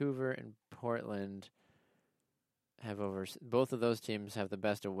Vancouver and Portland have both of those teams have the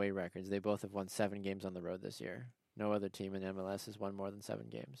best away records. They both have won 7 games on the road this year. No other team in MLS has won more than 7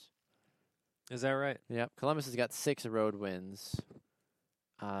 games. Is that right? Yep. Columbus has got 6 road wins.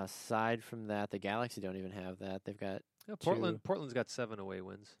 Aside from that, the Galaxy don't even have that. They've got Portland's got 7 away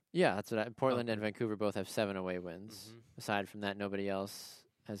wins. Yeah, that's what Portland and Vancouver both have 7 away wins. Mm-hmm. Aside from that, nobody else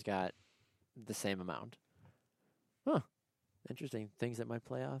has got the same amount. Huh. Interesting things that might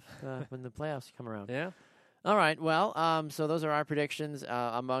play off when the playoffs come around. Yeah. All right. Well, so those are our predictions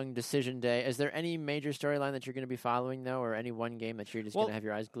among Decision Day. Is there any major storyline that you're going to be following, though, or any one game that you're just going to have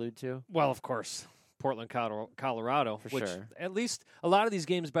your eyes glued to? Well, of course. Portland, Colorado, which sure. At least a lot of these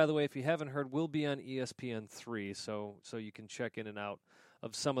games, by the way, if you haven't heard, will be on ESPN3, so you can check in and out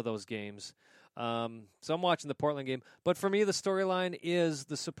of some of those games. So I'm watching the Portland game. But for me, the storyline is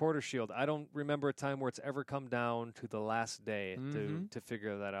the supporter shield. I don't remember a time where it's ever come down to the last day to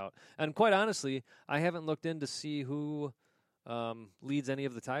figure that out. And quite honestly, I haven't looked in to see who leads any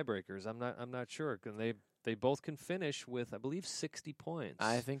of the tiebreakers. I'm not sure. They both can finish with, I believe, 60 points.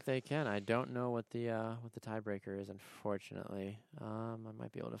 I think they can. I don't know what the tiebreaker is, unfortunately. I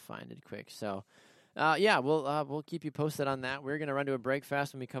might be able to find it quick. So, we'll keep you posted on that. We're going to run to a break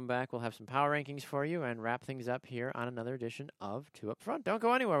fast. When we come back, we'll have some power rankings for you and wrap things up here on another edition of 2 Up Front. Don't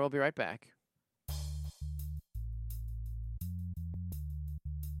go anywhere. We'll be right back.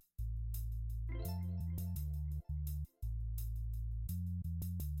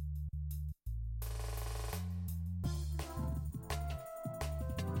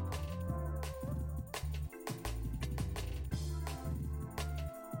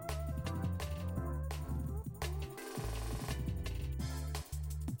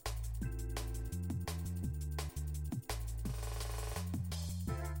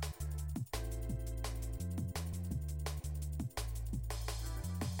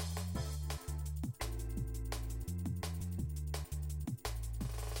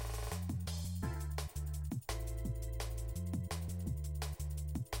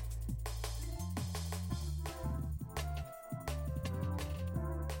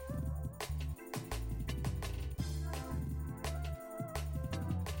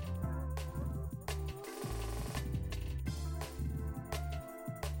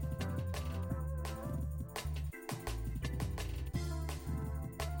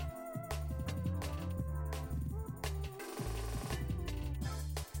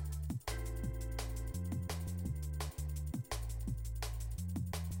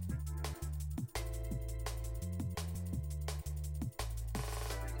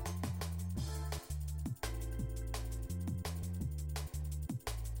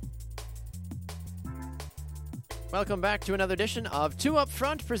 Welcome back to another edition of Two Up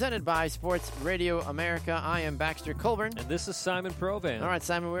Front, presented by Sports Radio America. I am Baxter Colburn. And this is Simon Provan. All right,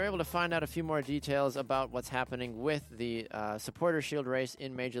 Simon, we were able to find out a few more details about what's happening with the Supporters Shield race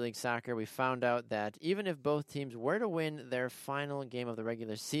in Major League Soccer. We found out that even if both teams were to win their final game of the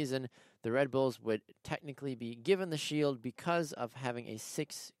regular season, the Red Bulls would technically be given the Shield because of having a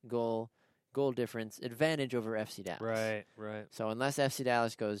 6-goal difference advantage over FC Dallas. Right. So unless FC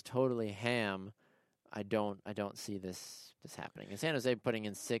Dallas goes totally ham, I don't see this happening. And San Jose putting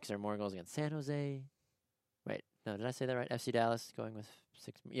in 6 or more goals against San Jose. Wait, no, did I say that right? FC Dallas going with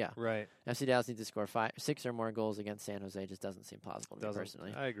 6. Yeah, right. FC Dallas needs to score 6 or more goals against San Jose. Just doesn't seem plausible to me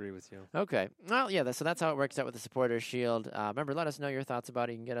personally. I agree with you. Okay, well, yeah. So that's how it works out with the Supporters Shield. Remember, let us know your thoughts about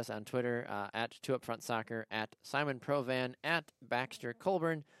it. You can get us on Twitter at 2UpFrontSoccer, at Simon Provan, at Baxter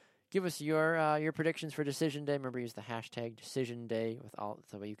Colburn. Give us your predictions for Decision Day. Remember, use the hashtag Decision Day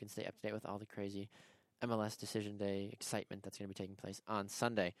so you can stay up to date with all the crazy MLS Decision Day excitement that's going to be taking place on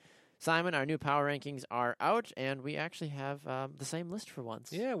Sunday. Simon, our new power rankings are out, and we actually have the same list for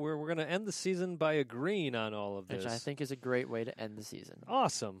once. Yeah, we're going to end the season by agreeing on all of this. Which I think is a great way to end the season.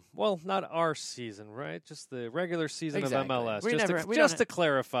 Awesome. Well, not our season, right? Just the regular season of MLS. Just to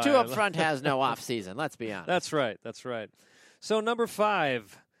clarify. Two Up Front has no off season, let's be honest. That's right. So number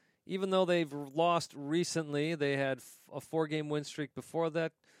 5, even though they've lost recently, they had a 4-game win streak before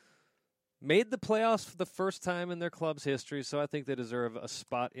that. Made the playoffs for the first time in their club's history, so I think they deserve a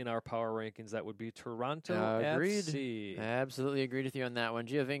spot in our power rankings. That would be Toronto Agreed. FC. I absolutely agreed with you on that one.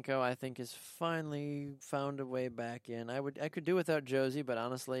 Giovinco, I think, has finally found a way back in. I could do without Josie, but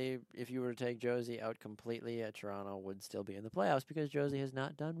honestly, if you were to take Josie out completely, Toronto would still be in the playoffs because Josie has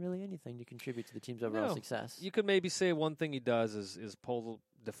not done really anything to contribute to the team's overall success. You could maybe say one thing he does is pull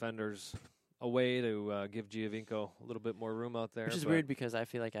defenders a way to give Giovinco a little bit more room out there. Which is weird because I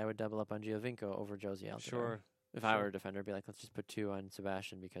feel like I would double up on Giovinco over Josie Altidore. Sure. If I were a defender, I'd be like, let's just put 2 on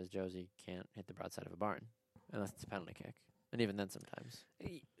Sebastian because Josie can't hit the broadside of a barn unless it's a penalty kick. And even then sometimes.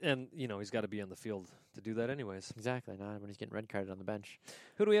 And, he's got to be on the field to do that anyways. Exactly, not when he's getting red carded on the bench.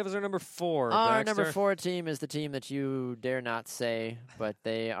 Who do we have as our number 4, Our Baxter? number 4 team is the team that you dare not say, but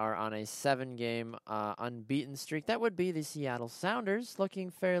they are on a 7-game unbeaten streak. That would be the Seattle Sounders, looking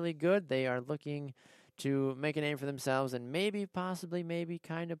fairly good. They are looking to make a name for themselves and maybe, possibly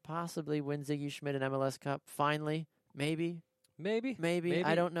win Ziggy Schmidt an MLS Cup. Finally, maybe.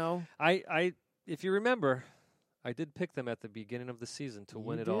 I don't know. I if you remember, I did pick them at the beginning of the season to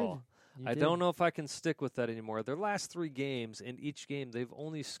win it all. I don't know if I can stick with that anymore. Their last 3 games, in each game, they've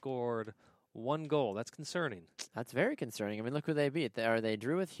only scored 1 goal. That's concerning. That's very concerning. I mean, look who they beat. They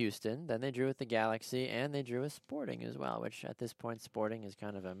drew with Houston, then they drew with the Galaxy, and they drew with Sporting as well, which at this point, Sporting is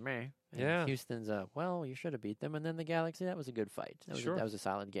kind of a meh. And yeah. Houston's you should have beat them. And then the Galaxy, that was a good fight. That was a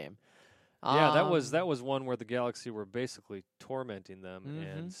solid game. Yeah, that was one where the Galaxy were basically tormenting them,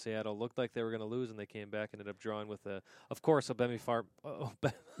 and Seattle looked like they were going to lose, and they came back and ended up drawing with a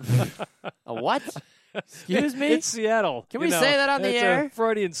what? Excuse me? It's Seattle. Can we say that on the air? It's a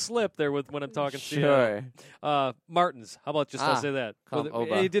Freudian slip there when I'm talking Seattle. Martins. How about I'll say that.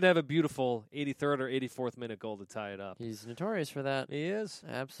 He did have a beautiful 83rd or 84th minute goal to tie it up. He's notorious for that. He is.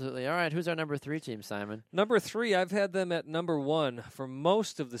 Absolutely. All right, who's our number 3 team, Simon? Number 3, I've had them at number 1 for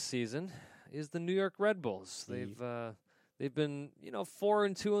most of the season, is the New York Red Bulls. They've been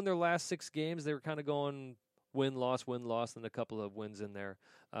 4-2 in their last 6 games. They were kind of going win-loss, and a couple of wins in there.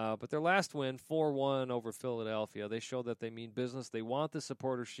 But their last win, 4-1 over Philadelphia, they showed that they mean business. They want the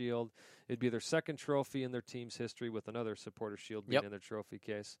Supporters Shield. It'd be their second trophy in their team's history, with another Supporters Shield being in their trophy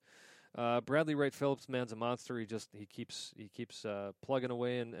case. Bradley Wright Phillips, man's a monster. He keeps plugging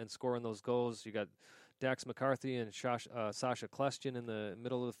away and scoring those goals. You got Dax McCarthy and Sasha Klestjan in the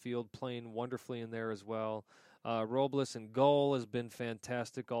middle of the field playing wonderfully in there as well. Robles in goal has been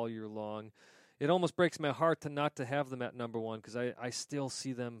fantastic all year long. It almost breaks my heart not to have them at number 1 because I still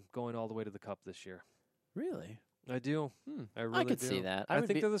see them going all the way to the Cup this year. Really? I do. I really could see that. I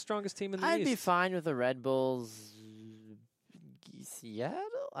think they're the strongest team in the East. I'd be fine with the Red Bulls. Seattle?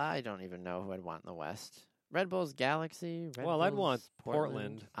 I don't even know who I'd want in the West. Red Bulls, Galaxy. I'd want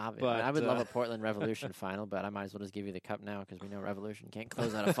Portland. But I would love a Portland Revolution final, but I might as well just give you the Cup now because we know Revolution can't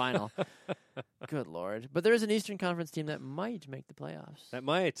close out a final. Good Lord. But there is an Eastern Conference team that might make the playoffs. That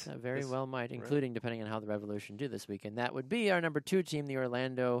might. That very well might, including depending on how the Revolution do this weekend. That would be our number 2 team, the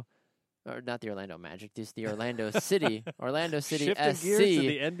Orlando... Or not the Orlando Magic, just the Orlando City. Orlando City Shifting SC. Gears to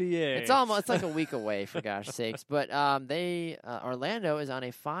the NBA. It's like a week away, for gosh sakes. But Orlando is on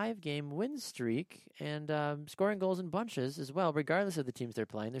a 5-game win streak and scoring goals in bunches as well. Regardless of the teams they're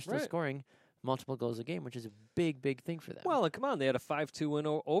playing, they're still scoring multiple goals a game, which is a big, big thing for them. Well, and come on, they had a 5-2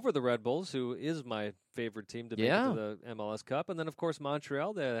 win over the Red Bulls, who is my favorite team to make it to the MLS Cup. And then, of course,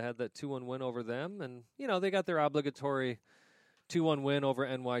 Montreal, they had that 2-1 win over them. And, they got their obligatory 2-1 win over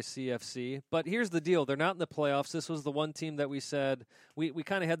NYCFC. But here's the deal. They're not in the playoffs. This was the one team that we said, we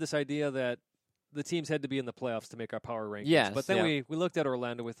kind of had this idea that the teams had to be in the playoffs to make our power rankings. Yes, but then we looked at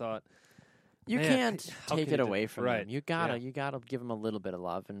Orlando, we thought, you can't take it away from them. You gotta give them a little bit of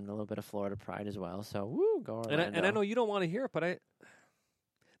love and a little bit of Florida pride as well. So, go Orlando. And I know you don't want to hear it, but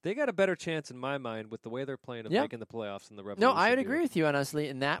they got a better chance in my mind with the way they're playing of making the playoffs than the Revolution. No, I would agree with you, honestly,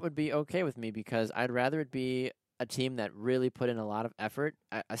 and that would be okay with me because I'd rather it be a team that really put in a lot of effort,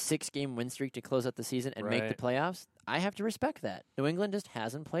 a 6-game win streak to close out the season and make the playoffs. I have to respect that. New England just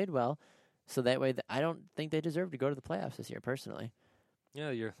hasn't played well, so that way I don't think they deserve to go to the playoffs this year, personally.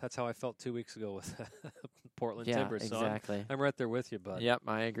 Yeah, that's how I felt 2 weeks ago with Portland yeah, Timbers. So exactly. I'm right there with you, bud. Yep,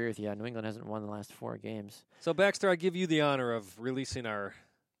 I agree with you. Yeah, New England hasn't won the last 4 games. So, Baxter, I give you the honor of releasing our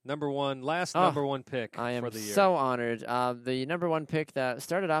number one pick I am for the year. So honored. The number 1 pick that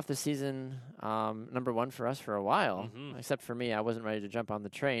started off the season number 1 for us for a while, except for me. I wasn't ready to jump on the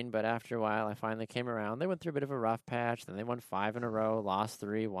train, but after a while, I finally came around. They went through a bit of a rough patch. Then they won 5 in a row, lost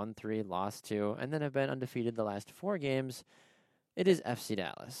 3, won 3, lost 2, and then have been undefeated the last 4 games. It is FC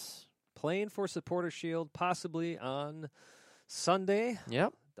Dallas. Playing for Supporter Shield, possibly on Sunday.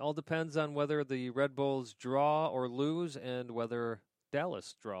 Yep. All depends on whether the Red Bulls draw or lose and whether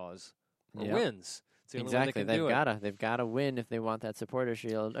Dallas draws or wins. It's the only way they can do it. They've gotta win if they want that Supporter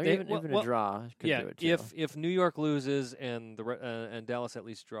Shield, or even a draw could do it too. If New York loses and Dallas at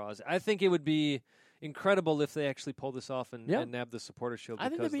least draws, I think it would be incredible if they actually pull this off and nab the Supporter Shield. I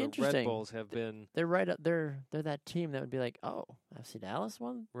think that'd be the interesting. Red Bulls have been. They're right up. They're that team that would be like, oh, FC Dallas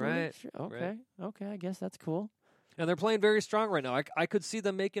won. Right. Okay. Okay. I guess that's cool. And they're playing very strong right now. I could see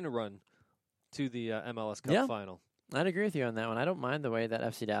them making a run to the MLS Cup final. I'd agree with you on that one. I don't mind the way that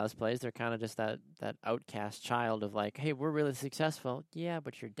FC Dallas plays. They're kind of just that outcast child of like, hey, we're really successful. Yeah,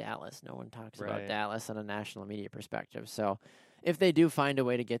 but you're Dallas. No one talks about Dallas on a national media perspective. So if they do find a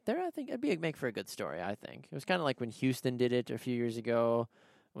way to get there, I think it'd make for a good story, I think. It was kind of like when Houston did it a few years ago,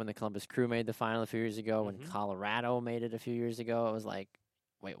 when the Columbus Crew made the final a few years ago, when Colorado made it a few years ago. It was like,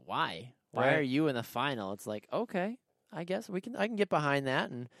 wait, why? Why are you in the final? It's like, okay, I guess I can get behind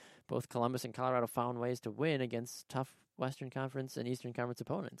that. And both Columbus and Colorado found ways to win against tough Western Conference and Eastern Conference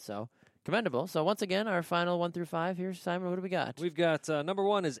opponents. So commendable. So once again, our final 1 through 5 here, Simon. What do we got? We've got number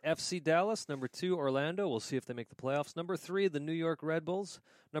 1 is FC Dallas. Number 2, Orlando. We'll see if they make the playoffs. Number 3, the New York Red Bulls.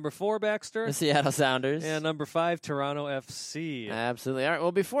 Number 4, Baxter. The Seattle Sounders. And number 5, Toronto FC. Absolutely. All right.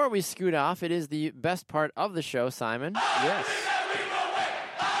 Well, before we scoot off, it is the best part of the show, Simon. Yes.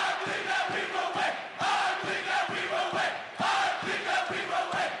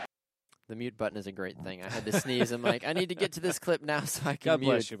 The mute button is a great thing. I had to sneeze. I'm like, I need to get to this clip now so I can God mute.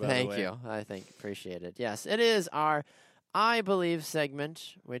 Bless you, by Thank the way. you. I appreciate it. Yes, it is our I Believe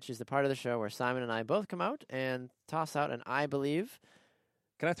segment, which is the part of the show where Simon and I both come out and toss out an I Believe.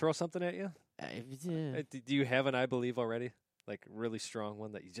 Can I throw something at you? Do you have an I Believe already? Like a really strong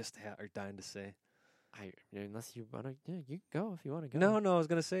one that you just are dying to say? Unless you want to, you can go if you want to go. No, I was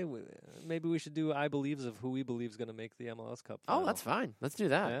going to say maybe we should do I Believes of who we believe is going to make the MLS Cup final. Oh, that's fine. Let's do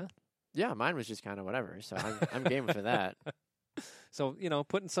that. Yeah? Yeah, mine was just kind of whatever, so I'm game for that. So,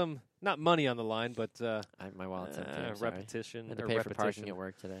 putting some, not money on the line, but my wallet's empty. Repetition. I had to pay for parking at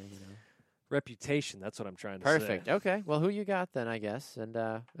work today. Reputation, that's what I'm trying to say. Perfect. Okay, well, who you got then, I guess? And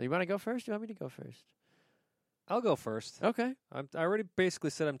you want to go first? Do you want me to go first? I'll go first. Okay. I already basically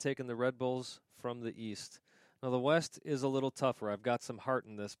said I'm taking the Red Bulls from the East. Now, the West is a little tougher. I've got some heart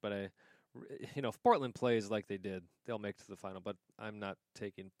in this, but if Portland plays like they did, they'll make it to the final, but I'm not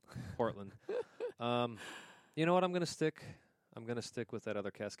taking Portland. You know what I'm going to stick? I'm going to stick with that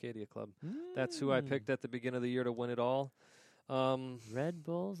other Cascadia club. That's who I picked at the beginning of the year to win it all. Red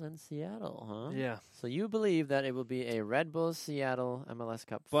Bulls and Seattle, huh? Yeah. So you believe that it will be a Red Bulls Seattle MLS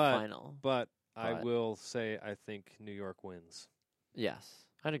Cup final. But I will say I think New York wins. Yes.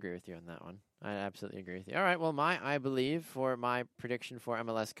 I'd agree with you on that one. I absolutely agree with you. All right, well, I believe for my prediction for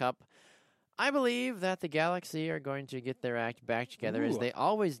MLS Cup, I believe that the Galaxy are going to get their act back together as they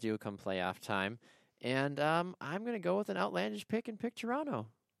always do come playoff time. And I'm going to go with an outlandish pick and pick Toronto.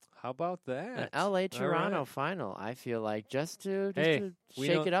 How about that? An LA-Toronto final, I feel like, just to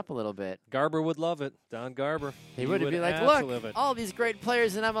shake it up a little bit. Garber would love it. Don Garber. He would be like, look, all these great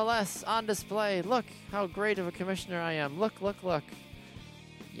players in MLS on display. Look how great of a commissioner I am. Look.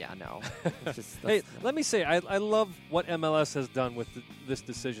 Yeah, no. Hey, let me say, I love what MLS has done with this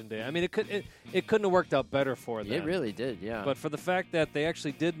decision day. I mean, it couldn't have worked out better for them. It really did, yeah. But for the fact that they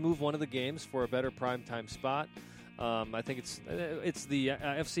actually did move one of the games for a better primetime spot, I think it's the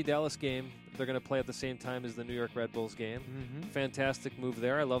FC Dallas game. They're going to play at the same time as the New York Red Bulls game. Mm-hmm. Fantastic move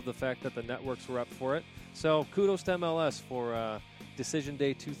there. I love the fact that the networks were up for it. So kudos to MLS for Decision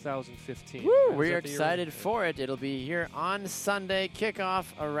Day 2015. Woo, we're excited for it. It'll be here on Sunday. Kickoff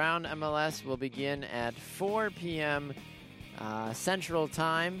around MLS will begin at 4 p.m. Central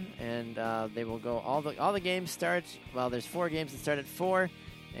Time, and they will go all the games start. Well, there's 4 games that start at 4.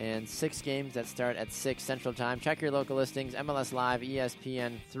 And 6 games that start at 6 Central Time. Check your local listings. MLS Live,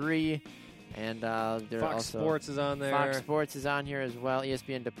 ESPN3, and Fox Sports is on there. Fox Sports is on here as well.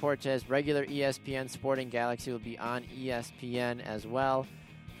 ESPN Deportes, regular ESPN Sporting Galaxy will be on ESPN as well.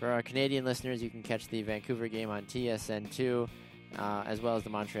 For our Canadian listeners, you can catch the Vancouver game on TSN2, as well as the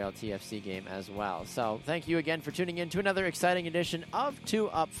Montreal TFC game as well. So thank you again for tuning in to another exciting edition of 2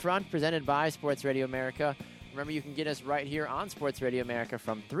 Up Front, presented by Sports Radio America. Remember, you can get us right here on Sports Radio America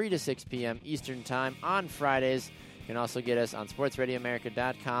from 3 to 6 p.m. Eastern Time on Fridays. You can also get us on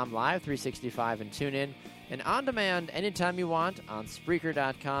sportsradioamerica.com, live 365 and tune in, and on demand anytime you want on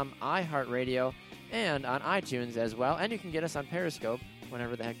Spreaker.com, iHeartRadio, and on iTunes as well. And you can get us on Periscope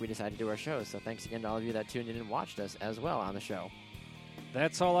whenever the heck we decide to do our shows. So thanks again to all of you that tuned in and watched us as well on the show.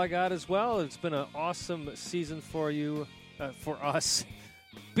 That's all I got as well. It's been an awesome season for you, for us.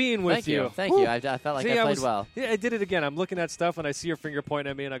 Being with you. Thank you. I felt like I played well. Yeah, I did it again. I'm looking at stuff, and I see your finger pointing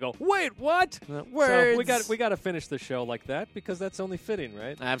at me, and I go, wait, what? Words. So we got to finish the show like that, because that's only fitting,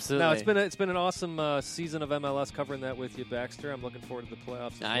 right? Absolutely. No, it's been an awesome season of MLS covering that with you, Baxter. I'm looking forward to the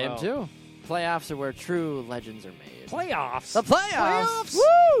playoffs as well. I am too. Playoffs are where true legends are made. Playoffs? The playoffs!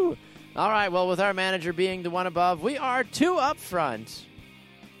 Woo! All right, well, with our manager being the one above, we are 2 Up Front.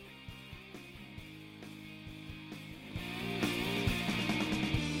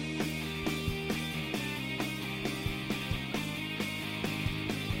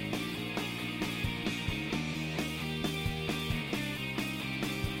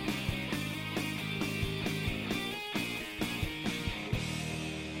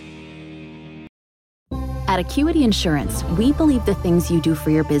 At Acuity Insurance, we believe the things you do for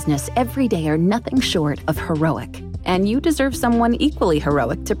your business every day are nothing short of heroic, and you deserve someone equally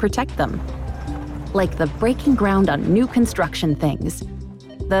heroic to protect them. Like the breaking ground on new construction things,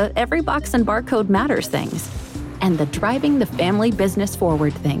 the every box and barcode matters things, and the driving the family business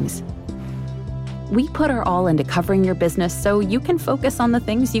forward things. We put our all into covering your business so you can focus on the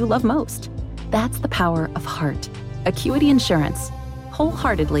things you love most. That's the power of heart. Acuity Insurance,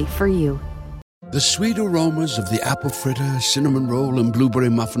 wholeheartedly for you. The sweet aromas of the apple fritter, cinnamon roll, and blueberry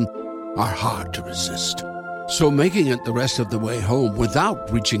muffin are hard to resist. So making it the rest of the way home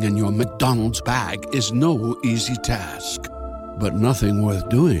without reaching in your McDonald's bag is no easy task. But nothing worth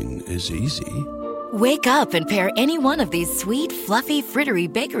doing is easy. Wake up and pair any one of these sweet, fluffy,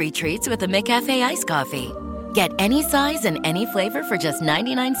 frittery bakery treats with a McCafe iced coffee. Get any size and any flavor for just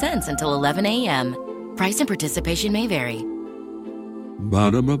 99 cents until 11 a.m. Price and participation may vary.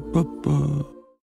 Ba-da-ba-ba-ba.